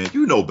 come on, man.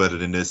 You know better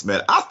than this,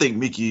 man. I think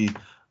Mickey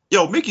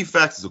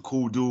Fax is a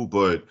cool dude,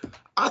 but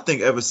I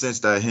think ever since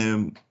that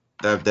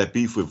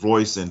beef with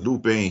Royce and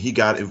Lupe, and he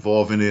got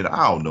involved in it,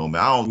 I don't know, man.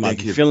 I don't Might think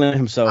be his, feeling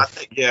himself.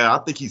 I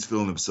think he's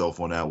feeling himself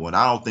on that one.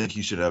 I don't think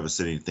he should have ever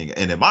said anything.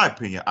 And in my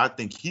opinion, I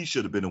think he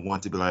should have been the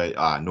one to be like,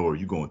 Nori,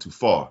 you're going too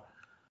far.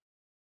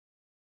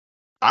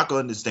 I can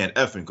understand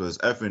effing because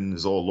effing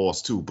is all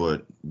lost too,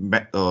 but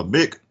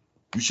Mick,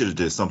 you should have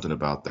did something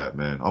about that,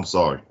 man. I'm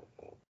sorry.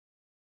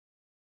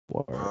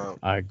 Word.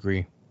 I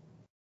agree.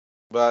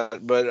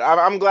 But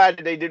I'm glad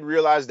that they did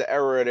realize the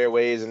error of their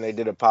ways and they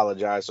did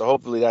apologize. So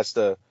hopefully that's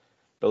the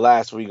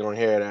last we gonna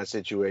hear of that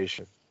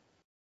situation.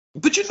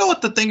 But you know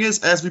what the thing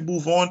is? As we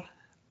move on,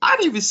 I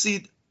didn't even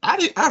see.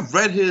 I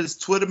read his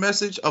Twitter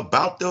message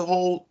about the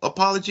whole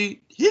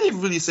apology. He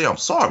didn't really say I'm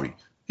sorry.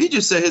 He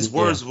just said his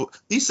words.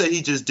 He said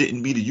he just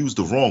didn't mean to use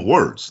the wrong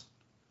words.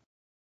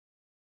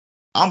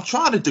 I'm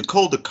trying to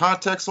decode the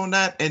context on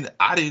that, and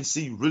I didn't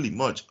see really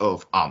much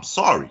of I'm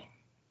sorry.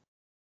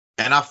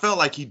 And I felt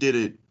like he did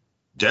it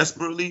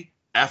desperately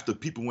after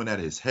people went at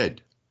his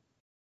head.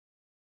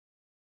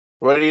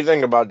 What do you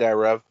think about that,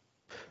 Rev?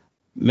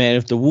 Man,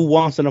 if the Wu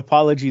wants an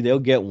apology, they'll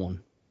get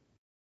one.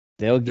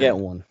 They'll get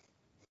one.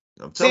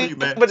 I'm telling you,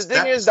 man. But the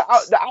thing is,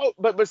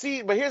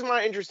 but here's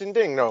my interesting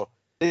thing, though.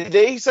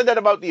 They said that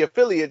about the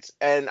affiliates,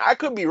 and I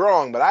could be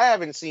wrong, but I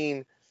haven't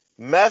seen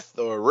Meth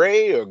or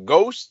Ray or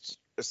Ghost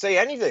say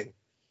anything.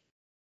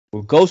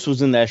 Well, Ghost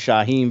was in that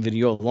Shaheem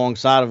video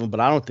alongside of him, but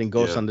I don't think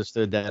Ghost Yeah.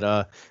 understood that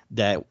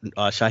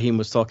Shaheem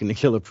was talking to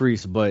Killer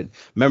Priest. But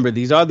remember,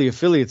 these are the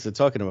affiliates they're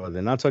talking about.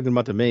 They're not talking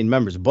about the main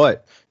members.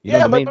 But you know,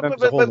 the main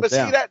members are holding but it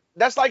down. see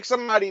that's like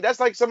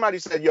somebody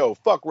said, yo,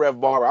 fuck Rev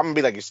Barber. I'm gonna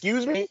be like,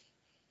 excuse me.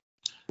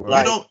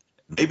 Right. You know,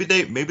 Maybe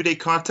they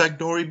contact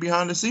Nori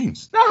behind the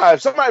scenes. Nah,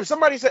 if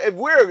somebody said, if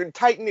we're a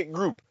tight knit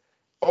group,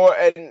 or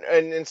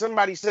and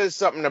somebody says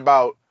something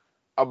about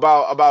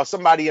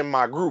somebody in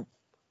my group,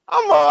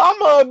 I'm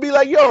gonna be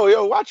like,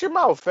 yo, watch your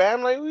mouth,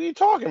 fam. Like, what are you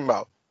talking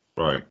about?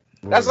 Right.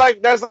 That's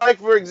like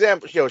for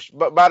example,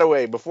 but by the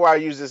way, before I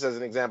use this as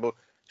an example,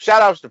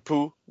 shout outs to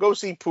Pooh. Go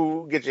see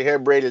Pooh, get your hair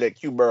braided at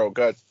Q Burrow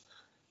Cuts.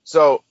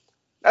 So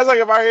that's like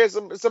if I hear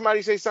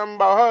somebody say something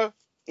about her,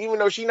 even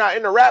though she's not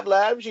in the rap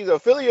lab, she's an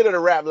affiliate of the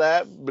rap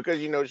lab because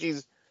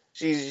she's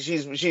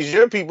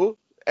your people.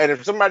 And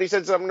if somebody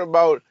said something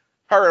about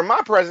her in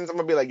my presence, I'm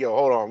gonna be like, yo,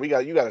 hold on,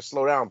 you gotta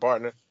slow down,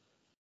 partner.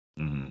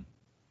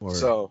 Mm-hmm.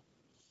 So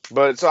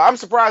I'm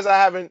surprised I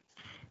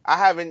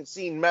haven't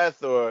seen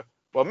Meth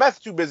Meth's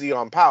too busy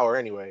on Power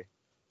anyway,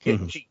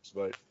 hitting cheeks,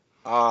 but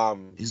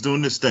he's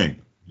doing this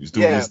thing.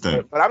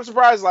 But I'm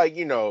surprised, like,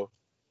 the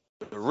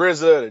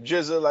RZA, the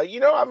Jizza, like,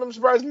 I'm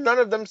surprised none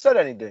of them said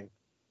anything.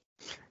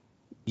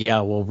 Yeah,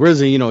 well,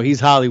 RZA,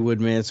 he's Hollywood,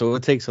 man, so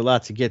it takes a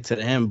lot to get to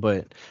him,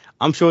 but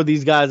I'm sure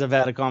these guys have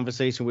had a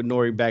conversation with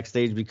Nori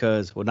backstage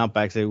not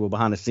backstage, but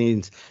behind the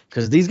scenes,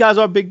 because these guys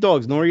are big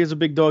dogs. Nori is a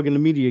big dog in the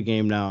media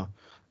game now,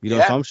 so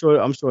I'm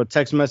sure a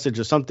text message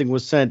or something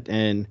was sent,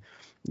 and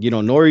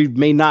Nori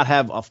may not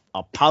have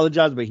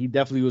apologized, but he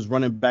definitely was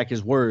running back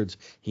his words.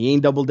 He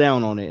ain't doubled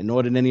down on it,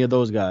 nor did any of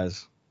those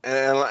guys.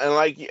 And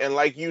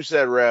like you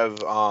said, Rev,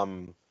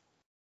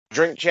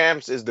 Drink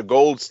Champs is the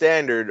gold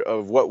standard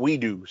of what we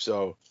do.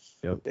 So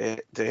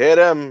to hear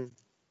them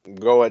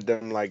go at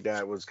them like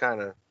that was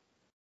kind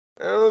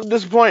of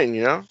disappointing,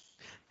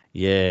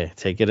 Yeah,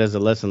 take it as a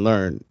lesson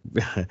learned.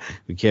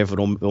 Be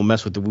careful, don't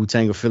mess with the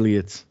Wu-Tang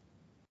affiliates.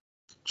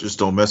 Just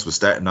don't mess with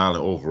Staten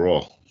Island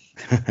overall.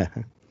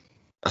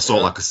 That's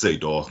all I could say,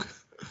 dog.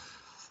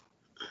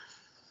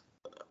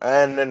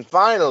 And then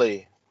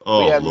finally,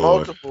 we had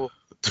multiple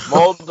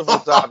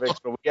topics,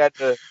 but we had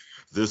to.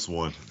 This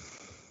one.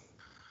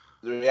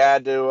 We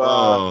had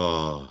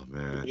to.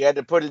 Man. We had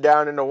to put it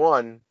down into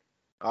one.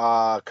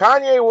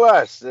 Kanye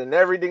West and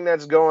everything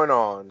that's going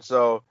on.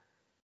 So,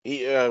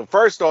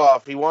 first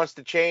off, he wants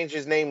to change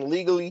his name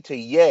legally to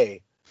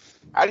Ye.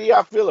 How do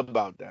y'all feel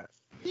about that?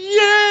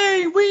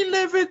 Yay! We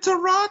live in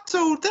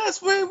Toronto.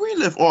 That's where we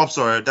live. Oh, I'm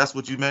sorry. That's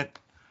what you meant.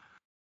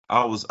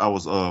 I was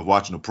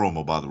watching a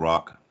promo by The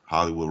Rock,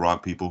 Hollywood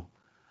Rock people.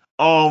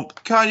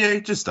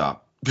 Kanye, just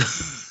stop.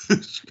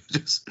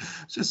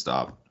 just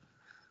stop.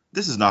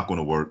 This is not going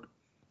to work.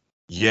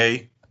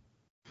 Yay.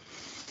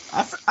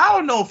 I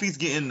don't know if he's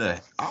I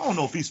don't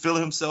know if he's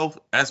feeling himself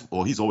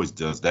he's always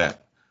does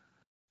that.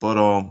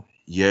 But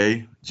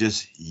yay,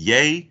 just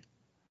yay.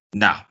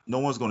 Nah, no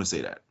one's going to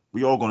say that.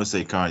 We all going to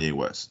say Kanye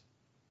West.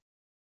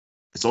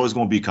 It's always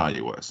going to be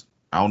Kanye West.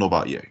 I don't know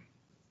about yay.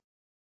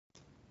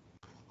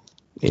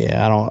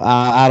 Yeah,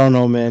 I don't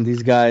know, man.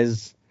 These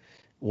guys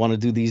want to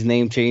do these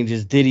name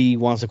changes. Diddy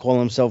wants to call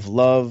himself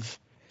Love.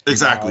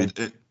 Exactly.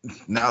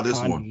 Now this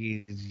one.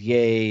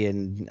 Ye,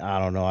 and I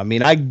don't know. I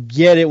mean, I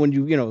get it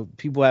when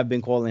people have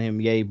been calling him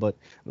Ye, but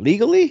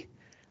legally,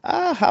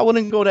 I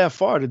wouldn't go that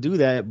far to do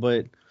that.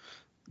 But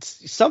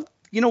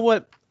you know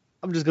what?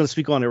 I'm just gonna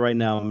speak on it right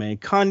now, man.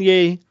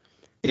 Kanye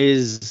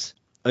is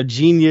a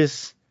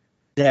genius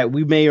that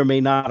we may or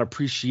may not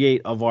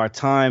appreciate of our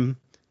time.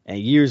 And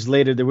years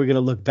later, that we're going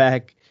to look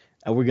back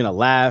and we're going to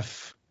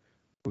laugh.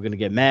 We're going to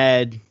get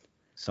mad.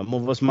 Some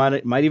of us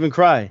might even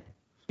cry.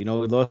 He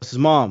lost his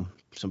mom.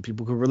 Some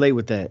people could relate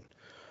with that.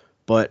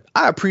 But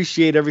I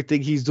appreciate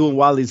everything he's doing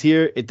while he's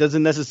here. It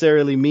doesn't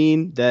necessarily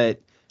mean that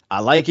I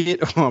like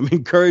it or I'm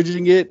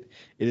encouraging it.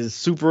 It is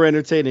super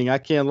entertaining. I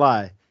can't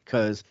lie.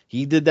 Because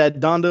he did that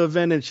Donda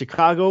event in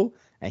Chicago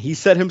and he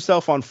set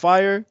himself on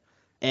fire.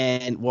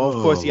 And, well,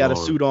 of course, he had a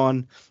suit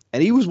on.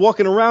 And he was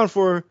walking around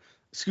for,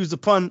 excuse the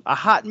pun, a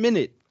hot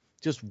minute,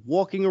 just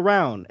walking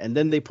around. And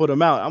then they put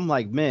him out. I'm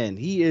like, man,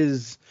 he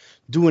is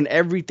doing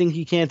everything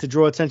he can to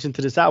draw attention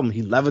to this album.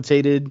 He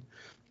levitated.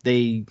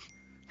 They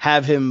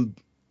have him,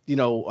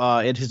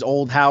 at his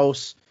old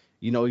house.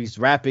 He's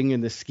rapping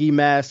in the ski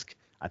mask.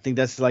 I think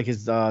that's like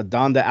his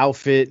Donda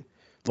outfit.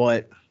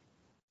 But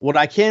what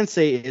I can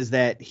say is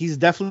that he's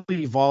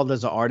definitely evolved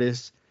as an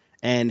artist.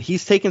 And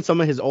he's taken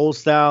some of his old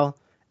style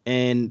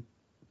and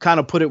kind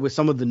of put it with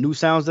some of the new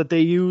sounds that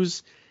they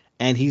use.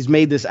 And he's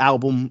made this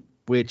album,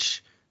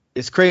 which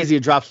is crazy.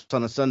 It drops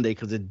on a Sunday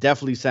because it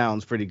definitely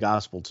sounds pretty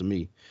gospel to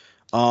me.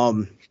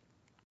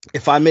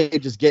 If I may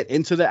just get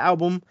into the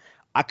album,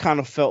 I kind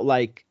of felt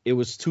like it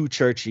was too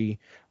churchy,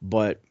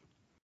 but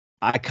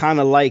I kind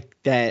of like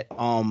that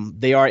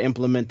they are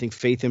implementing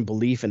faith and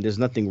belief, and there's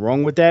nothing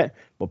wrong with that.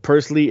 But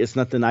personally, it's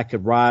nothing I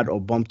could ride or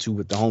bump to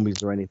with the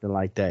homies or anything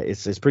like that.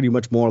 It's pretty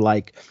much more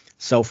like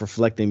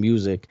self-reflecting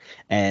music.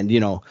 And,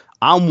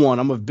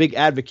 I'm a big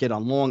advocate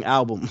on long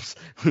albums,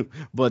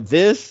 but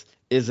this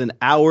is an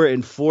hour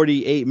and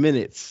 48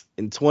 minutes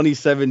and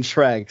 27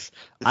 tracks.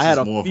 I had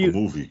more of a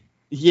movie.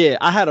 Yeah,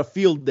 I had a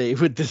field day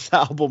with this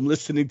album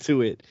listening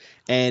to it,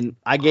 and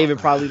I gave it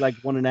probably like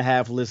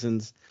 1.5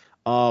 listens.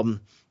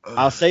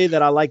 I'll say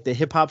that I like the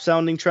hip hop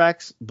sounding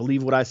tracks.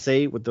 Believe What I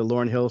Say with the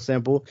Lauryn Hill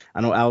sample.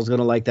 I know Al's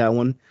gonna like that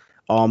one.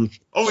 Oh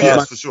Keep yes,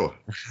 My- for sure.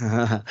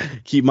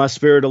 Keep My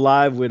Spirit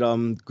Alive with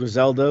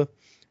Griselda,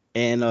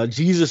 and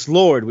Jesus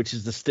Lord, which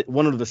is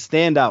one of the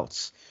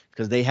standouts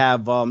because they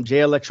have J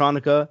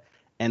Electronica,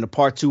 and the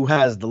part 2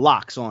 has the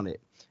locks on it.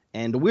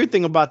 And the weird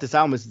thing about this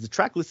album is the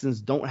track listings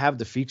don't have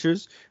the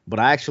features, but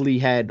I actually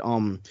had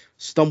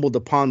stumbled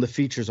upon the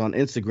features on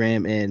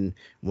Instagram, and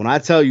when I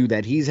tell you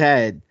that he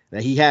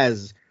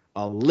has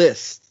a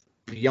list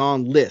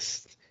beyond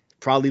list,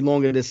 probably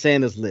longer than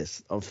Santa's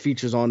list of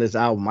features on this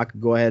album. I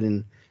could go ahead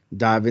and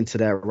dive into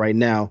that right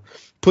now.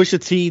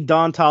 Pusha T,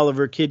 Don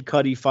Toliver, Kid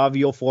Cudi,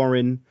 Fabio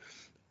Foreign,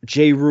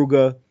 Jay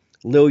Ruga,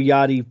 Lil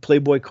Yachty,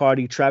 Playboy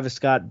Cardi, Travis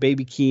Scott,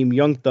 Baby Keem,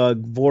 Young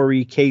Thug,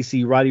 Vori,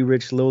 Casey, Roddy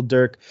Ricch, Lil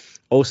Durk,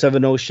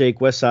 070 Shake,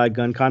 Westside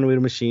Gun, Conway the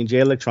Machine,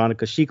 Jay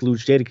Electronica, Sheek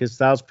Louch, Jadakiss,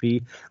 Styles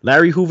P,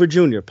 Larry Hoover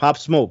Jr., Pop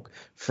Smoke,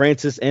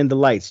 Francis and the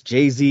Lights,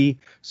 Jay-Z,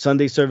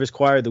 Sunday Service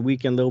Choir, The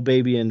Weeknd, Lil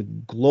Baby,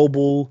 and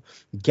Global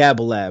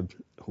Gabalab,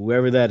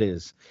 whoever that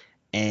is.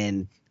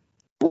 And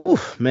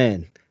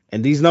man,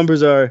 and these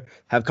numbers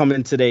have come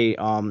in today.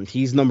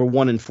 He's number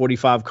 1 in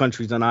 45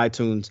 countries on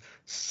iTunes,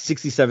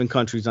 67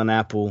 countries on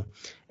Apple,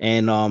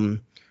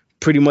 and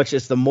pretty much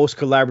it's the most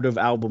collaborative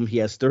album. He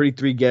has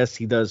 33 guests.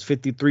 He does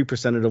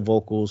 53% of the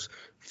vocals,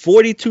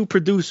 42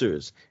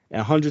 producers, and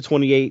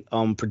 128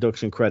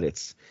 production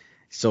credits.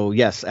 So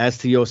yes, as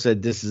T.O.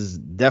 said, this is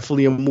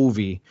definitely a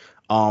movie.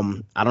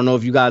 I don't know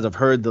if you guys have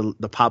heard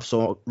the Pop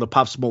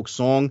Smoke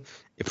song.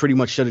 It pretty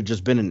much should have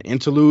just been an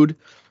interlude.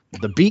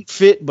 The beat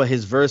fit, but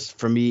his verse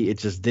for me, it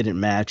just didn't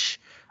match.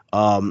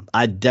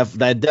 I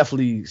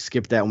definitely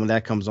skip that when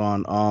that comes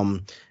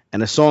on.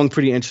 And the song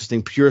pretty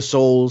interesting. Pure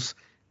Souls.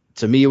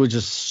 To me, it was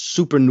just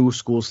super new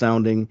school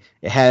sounding.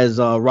 It has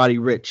Roddy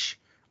Ricch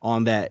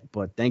on that,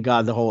 but thank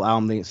God the whole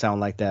album didn't sound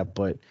like that.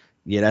 But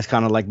yeah, that's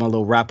kind of like my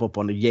little wrap up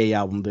on the Ye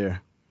album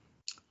there.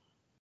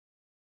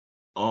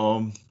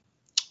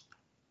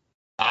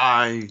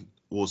 I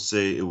will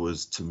say it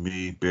was, to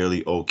me,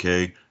 barely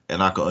okay,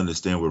 and I can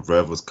understand where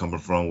Rev was coming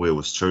from, where it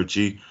was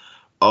churchy.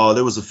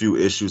 There was a few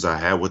issues I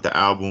had with the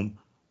album.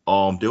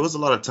 There was a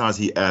lot of times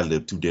he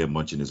ad-libbed too damn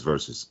much in his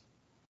verses.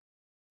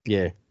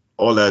 Yeah.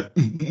 All that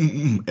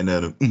and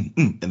then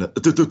and then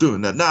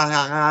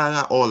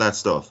all that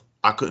stuff.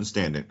 I couldn't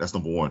stand it. That's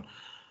number 1.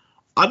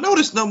 I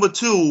noticed number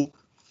 2,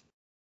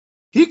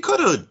 he could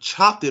have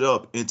chopped it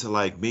up into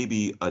like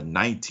maybe a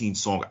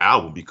 19-song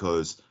album,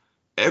 because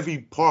every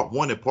part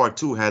 1 and part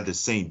 2 had the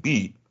same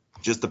beat,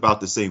 just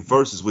about the same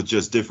verses with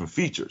just different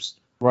features.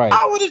 Right.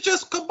 I would have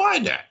just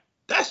combined that.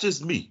 That's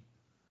just me.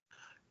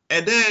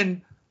 And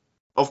then,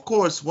 of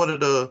course, one of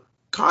the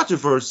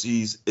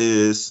controversies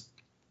is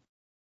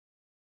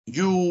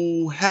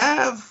you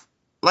have,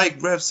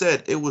 like Rev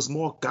said, it was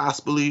more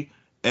gospel-y,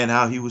 and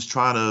how he was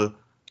trying to,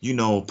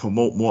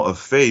 promote more of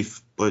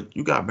faith, but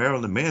you got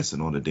Marilyn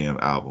Manson on the damn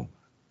album.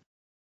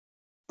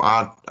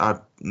 I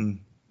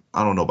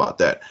don't know about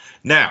that.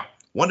 Now,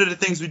 one of the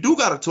things we do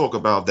got to talk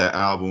about that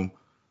album,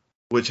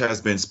 which has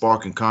been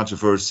sparking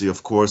controversy,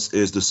 of course,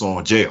 is the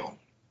song Jail.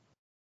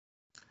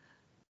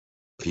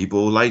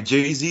 People like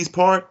Jay-Z's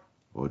part,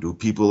 or do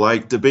people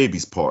like the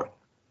Baby's part?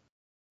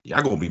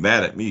 Y'all gonna be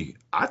mad at me.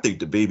 I think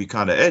the Baby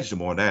kind of edged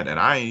him on that, and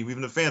I ain't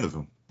even a fan of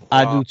him.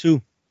 I do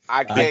too.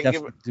 I can't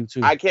give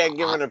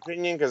I an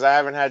opinion because I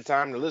haven't had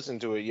time to listen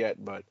to it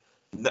yet. But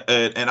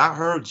and I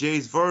heard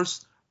Jay's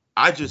verse.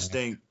 I just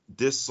think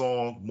this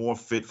song more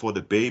fit for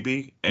the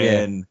Baby,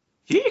 and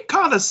he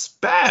kind of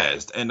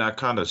spazzed, and that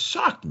kind of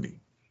shocked me.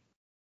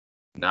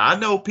 Now I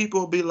know people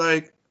will be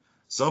like,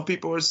 some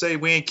people will say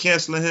we ain't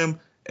canceling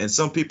him, and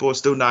some people are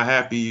still not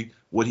happy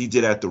what he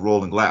did at the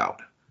Rolling Loud.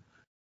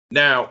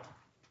 Now,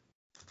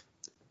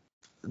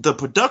 the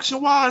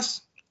production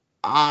wise,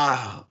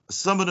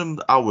 some of them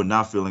I was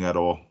not feeling at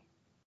all.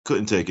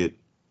 Couldn't take it.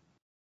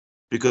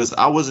 Because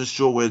I wasn't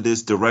sure where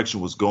this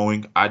direction was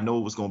going. I know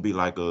it was going to be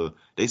like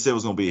they said it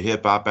was going to be a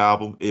hip hop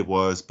album. It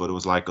was, but it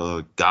was like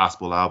a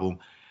gospel album.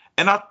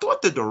 And I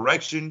thought the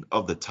direction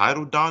of the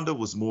title Donda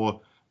was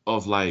more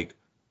of like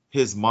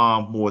his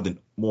mom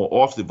more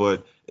often,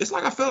 but it's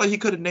like I felt like he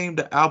could have named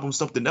the album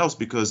something else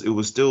because it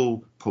was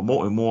still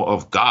promoting more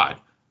of God.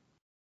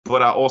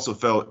 But I also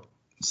felt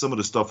some of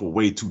the stuff were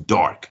way too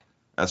dark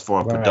as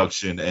far as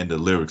production and the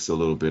lyrics a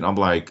little bit. I'm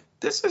like,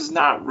 this is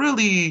not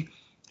really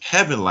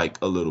heaven-like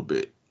a little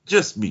bit.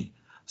 Just me.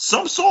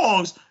 Some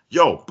songs,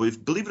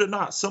 but believe it or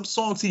not, some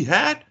songs he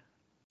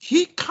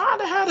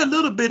kind of had a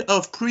little bit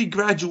of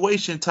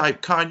pre-graduation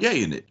type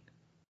Kanye in it.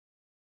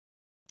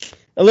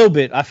 A little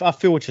bit. I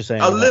feel what you're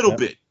saying. A little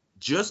bit.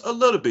 Just a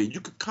little bit.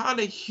 You could kind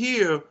of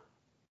hear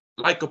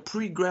like a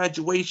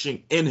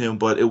pre-graduation in him,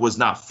 but it was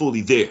not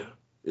fully there,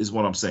 is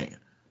what I'm saying.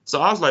 So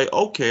I was like,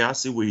 okay, I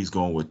see where he's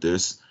going with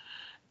this.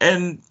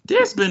 And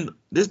there's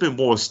been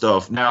more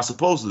stuff. Now,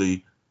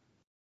 supposedly,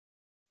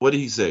 what did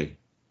he say?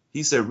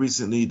 He said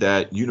recently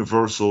that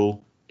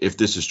Universal, if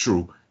this is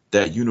true,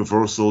 that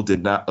Universal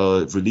did not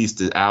release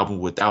the album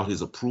without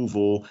his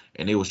approval,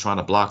 and they was trying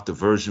to block the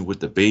version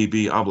with the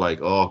Baby. I'm like,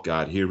 oh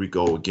God, here we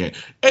go again.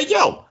 Hey,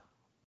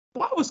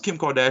 why was Kim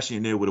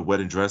Kardashian there with a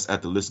wedding dress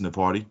at the listening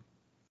party?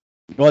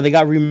 Well, they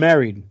got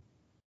remarried.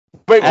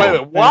 Wait,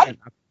 Oh, what?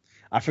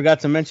 I forgot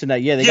to mention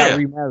that. Yeah, they got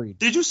remarried.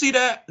 Did you see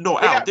that? No,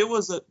 They Al. got- There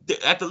was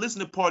at the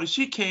listening party.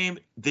 She came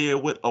there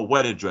with a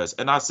wedding dress,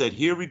 and I said,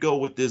 "Here we go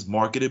with this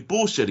marketed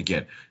bullshit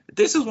again."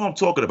 This is what I'm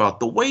talking about.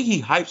 The way he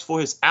hypes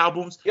for his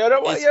albums. Yo,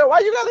 It's- why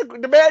you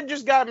gotta? The man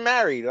just got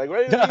married. Like, what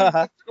are you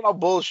talking about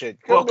bullshit?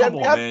 Well, come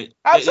on, man.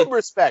 Have some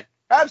respect.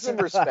 Have some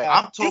respect.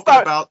 I'm talking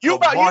about the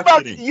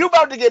marketing. You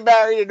about to get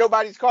married and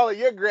nobody's calling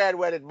your grand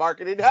wedding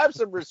marketing. Have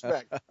some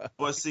respect.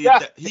 But see,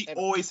 Yeah. he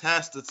always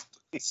has to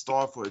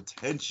start for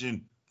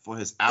attention for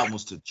his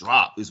albums to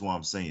drop. Is what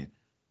I'm saying.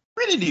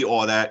 We didn't need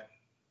all that.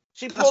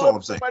 She That's pulled all up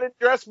I'm saying. in a wedding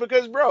dress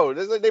because, bro,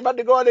 they about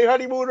to go on their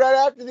honeymoon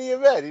right after the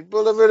event. He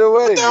pulled up in a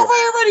wedding They're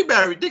dress. already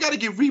married. They got to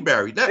get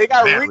remarried. They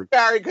got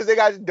remarried because they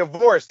got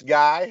divorced,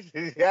 guy.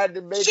 He had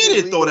to make She it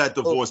didn't throw legal. that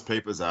divorce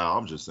papers out.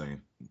 I'm just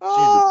saying.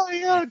 Oh, She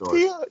yeah, thought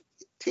it.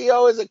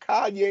 T.O. is a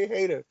Kanye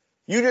hater.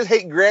 You just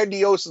hate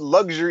grandiose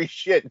luxury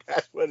shit.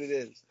 That's what it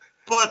is.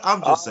 But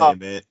I'm just saying,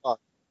 man. uh.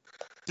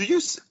 Do you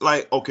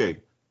okay?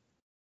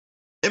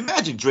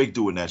 Imagine Drake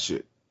doing that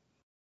shit.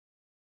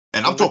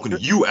 And I'm talking to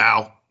you,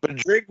 Al. But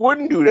Drake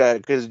wouldn't do that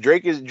because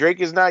Drake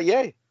is not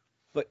Ye.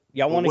 But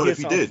y'all Well, want to what hear if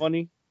he something did?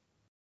 funny?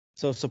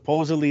 So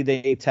supposedly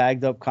they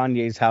tagged up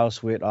Kanye's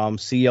house with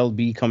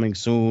CLB coming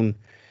soon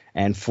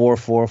and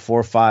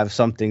 4445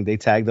 something. They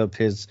tagged up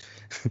his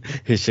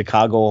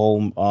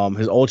Chicago home,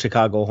 his old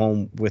Chicago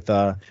home with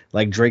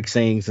like Drake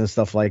sayings and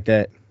stuff like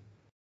that.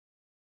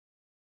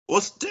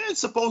 Well, then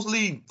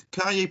supposedly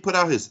Kanye put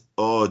out his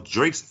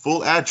Drake's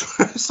full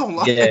address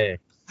online. Yeah.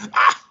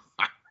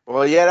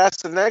 Well, yeah,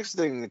 that's the next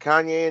thing.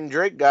 Kanye and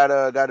Drake got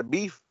a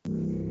beef.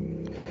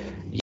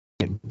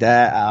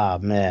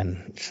 That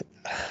man.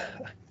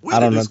 Where I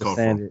don't did this come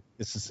understand from? it.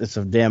 It's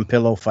a damn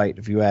pillow fight,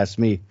 if you ask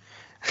me.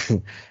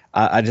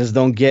 I just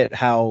don't get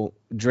how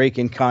Drake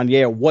and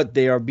Kanye are what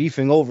they are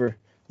beefing over.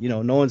 You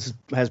know, no one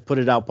has put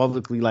it out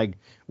publicly like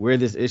where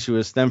this issue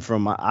is stemmed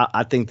from.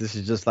 I think this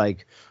is just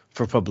like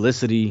for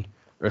publicity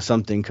or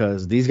something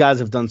because these guys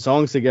have done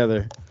songs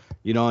together,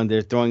 you know, and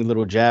they're throwing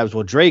little jabs.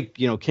 Well, Drake,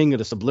 you know, king of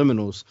the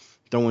subliminals,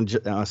 throwing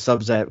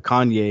subs at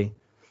Kanye.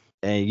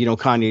 And, you know,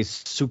 Kanye's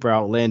super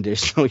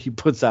outlandish, so he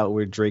puts out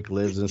where Drake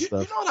lives and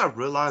stuff. You know what I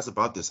realized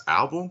about this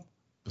album?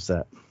 What's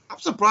that? I'm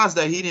surprised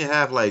that he didn't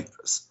have like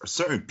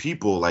certain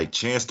people like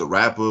Chance the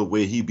Rapper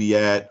where he be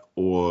at,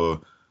 or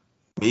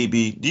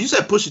maybe you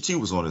said Pusha T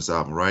was on this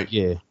album, right?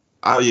 Yeah.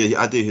 Oh yeah,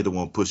 I did hear the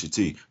one Pusha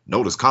T.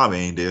 Notice Kanye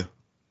ain't there.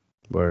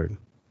 Word.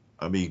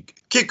 I mean,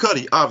 Kid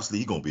Cudi obviously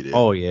he gonna be there.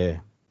 Oh,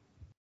 yeah.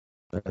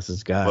 That's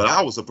his guy. But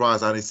I was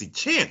surprised I didn't see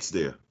Chance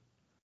there.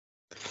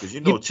 Because you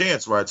know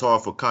Chance writes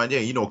hard for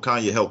Kanye. You know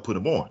Kanye helped put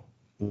him on.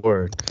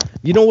 Word.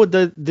 You know what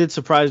did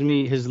surprise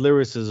me? His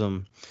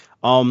lyricism.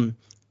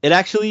 It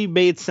actually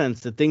made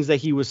sense. The things that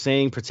he was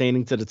saying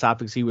pertaining to the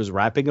topics he was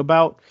rapping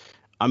about.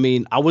 I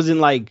mean, I wasn't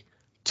like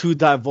too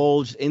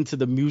divulged into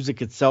the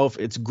music itself.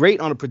 It's great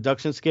on a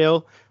production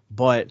scale,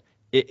 but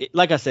it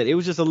like I said, it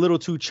was just a little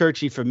too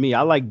churchy for me.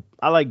 I like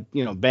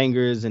you know,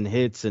 bangers and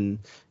hits, and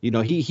you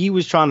know he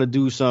was trying to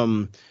do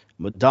some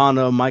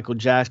Madonna, Michael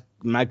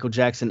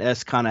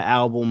Jackson-esque kind of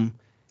album,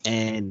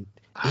 and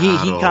he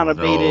kind of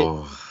made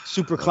it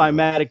super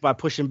climatic by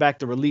pushing back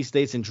the release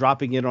dates and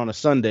dropping it on a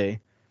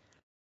Sunday.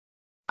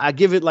 I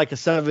give it like a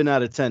 7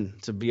 out of 10,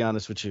 to be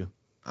honest with you.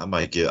 I'll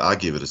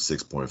give it a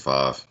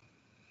 6.5.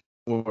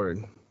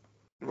 Word.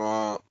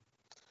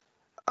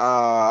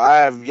 I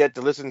have yet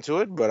to listen to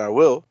it, but I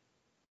will.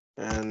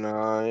 And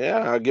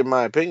yeah, I'll give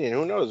my opinion.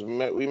 Who knows?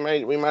 We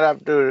might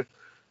have to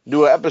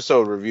do an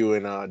episode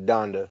reviewing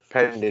Donda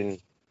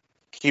pending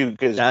Q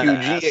because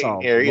QG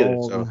ain't here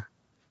either. So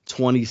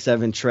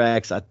 27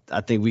 tracks.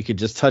 I think we could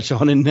just touch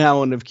on it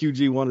now, and if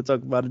QG want to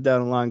talk about it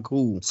down the line,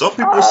 cool. Some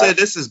people say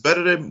this is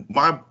better than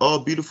my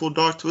beautiful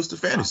dark twisted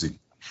fantasy.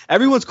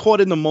 Everyone's caught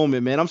in the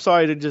moment, man. I'm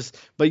sorry to just,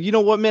 but you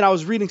know what, man? I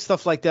was reading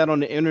stuff like that on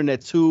the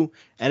internet too,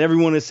 and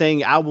everyone is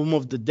saying album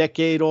of the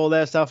decade, all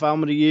that stuff,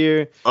 album of the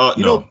year.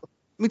 No.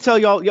 Let me tell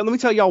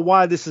y'all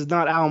why this is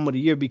not album of the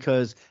year,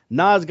 because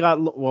Nas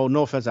got, well,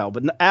 no offense, Al,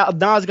 but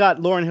Nas got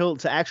Lauryn Hill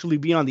to actually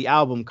be on the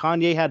album.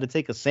 Kanye had to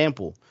take a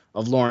sample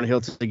of Lauryn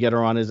Hill to get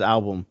her on his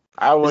album.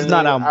 I'm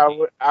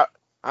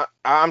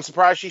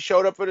surprised she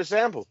showed up for the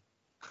sample.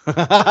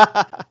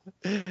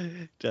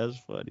 That's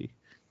funny.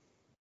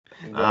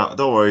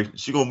 Don't worry,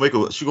 she gonna make a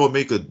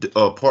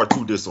part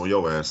 2 diss on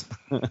your ass.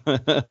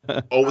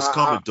 Oh, it's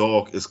coming,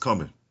 dog. It's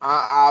coming.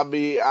 I'll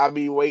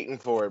be waiting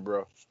for it,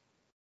 bro.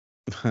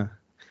 Don't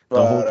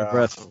hold your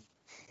breath.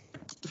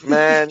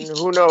 Man,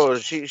 who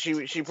knows?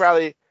 She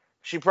probably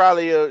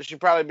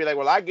be like,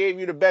 well, I gave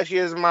you the best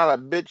years of my life,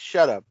 bitch.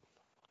 Shut up.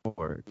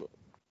 Word.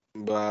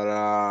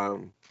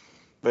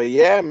 But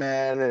yeah,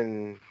 man,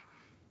 and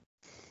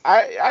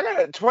I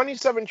got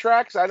 27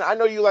 tracks. I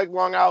know you like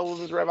long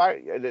albums,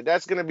 Rev.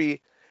 That's gonna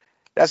be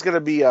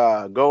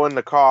go in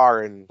the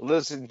car and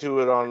listen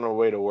to it on the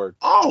way to work.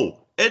 Oh,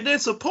 and then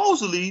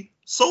supposedly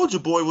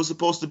Soulja Boy was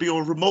supposed to be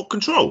on remote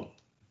control.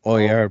 Oh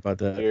yeah, I heard about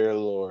that. Dear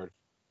Lord.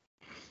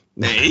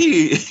 And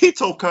he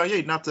told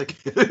Kanye not to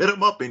hit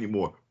him up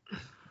anymore.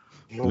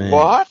 Man.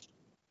 What?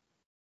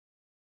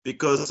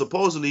 Because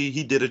supposedly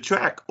he did a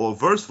track or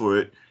verse for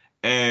it,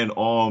 and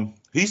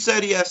he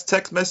said he has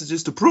text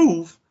messages to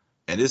prove,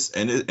 and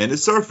it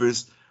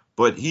surfaced,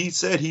 but he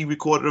said he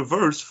recorded a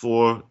verse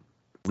for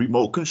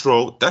Remote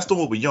Control. That's the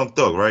one with Young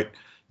Thug, right?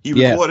 He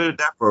Yeah. recorded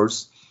that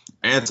verse,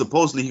 and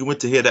supposedly he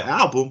went to hear the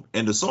album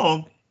and the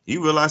song. He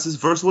realized his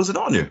verse wasn't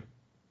on there.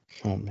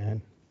 Oh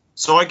man.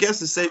 So I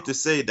guess it's safe to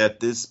say that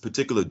this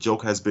particular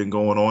joke has been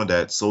going on,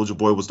 that Soulja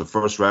Boy was the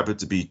first rapper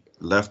to be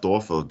left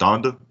off of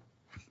Donda.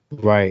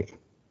 Right.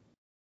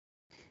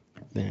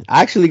 Man.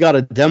 I actually got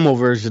a demo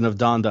version of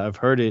Donda. I've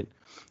heard it,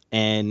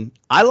 and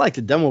I like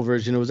the demo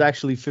version. It was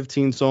actually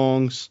 15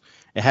 songs.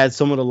 It had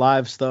some of the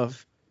live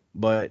stuff,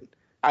 but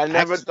I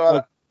never actually, thought.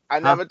 like, I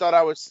never thought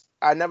I was.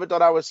 I never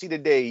thought I would see the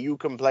day you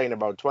complain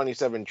about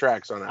 27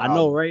 tracks on an I album.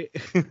 know, right?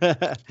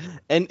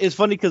 And it's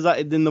funny because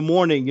in the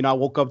morning, I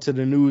woke up to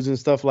the news and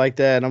stuff like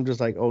that, and I'm just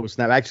like, oh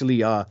snap! Actually,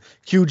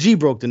 QG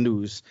broke the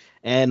news,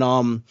 and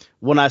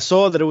when I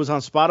saw that it was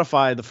on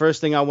Spotify, the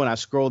first thing I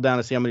scrolled down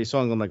to see how many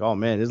songs. I'm like, oh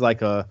man, it's like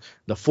the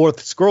fourth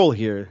scroll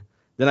here.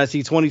 Then I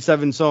see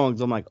 27 songs.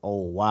 I'm like,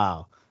 oh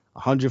wow,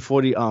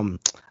 140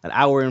 an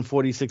hour and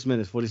 46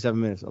 minutes, 47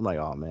 minutes. I'm like,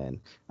 oh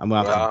man, I'm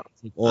gonna have to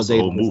take all That's day.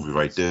 a whole movie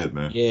right there,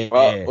 man. Yeah.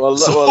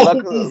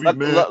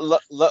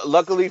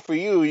 Luckily for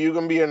you, you're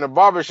gonna be in the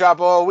barbershop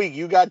all week.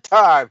 You got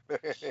time.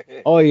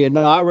 Oh yeah,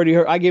 no, I already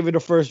heard. I gave it the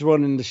first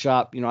run in the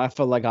shop. I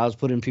felt like I was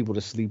putting people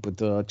to sleep with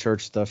the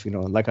church stuff.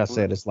 Like I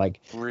said, it's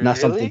like not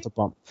something Really? to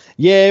bump.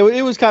 Yeah,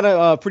 it was kind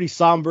of pretty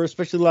somber,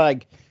 especially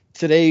like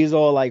today's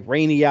all like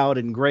rainy out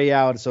and gray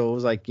out. So it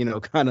was like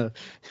kind of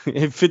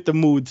it fit the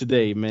mood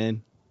today,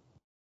 man.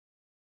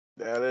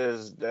 That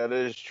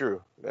is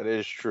true. That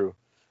is true.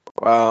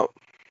 Well,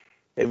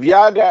 if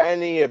y'all got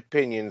any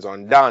opinions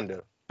on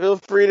Donda, feel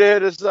free to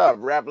hit us up.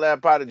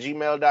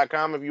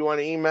 raplabpod@gmail.com if you want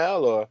to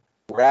email, or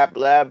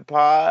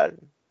raplabpod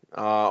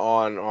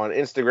on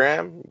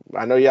Instagram.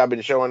 I know y'all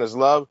been showing us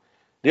love.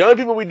 The only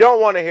people we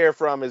don't want to hear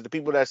from is the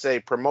people that say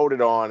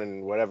promoted on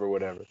and whatever. We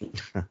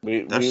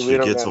Shit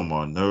don't gets got, on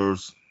my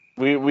nerves.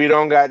 we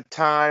don't got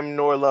time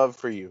nor love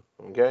for you.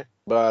 Okay,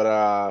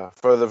 but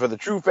for the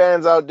true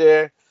fans out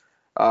there,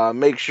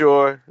 make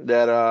sure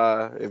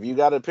that if you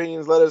got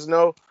opinions, let us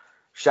know.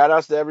 Shout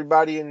outs to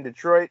everybody in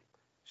Detroit.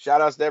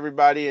 Shout outs to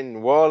everybody in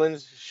New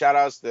Orleans. Shout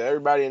outs to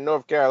everybody in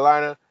North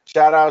Carolina.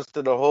 Shout outs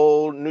to the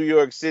whole New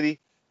York City.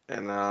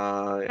 And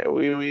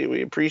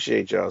we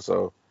appreciate y'all.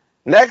 So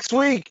next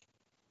week,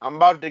 I'm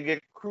about to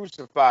get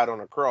crucified on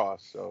a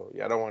cross. So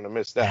y'all don't want to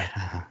miss that.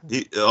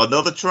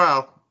 Another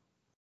trial.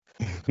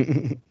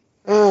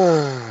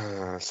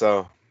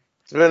 So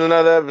it's been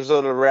another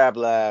episode of Rap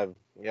Lab.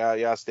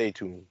 Y'all stay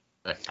tuned.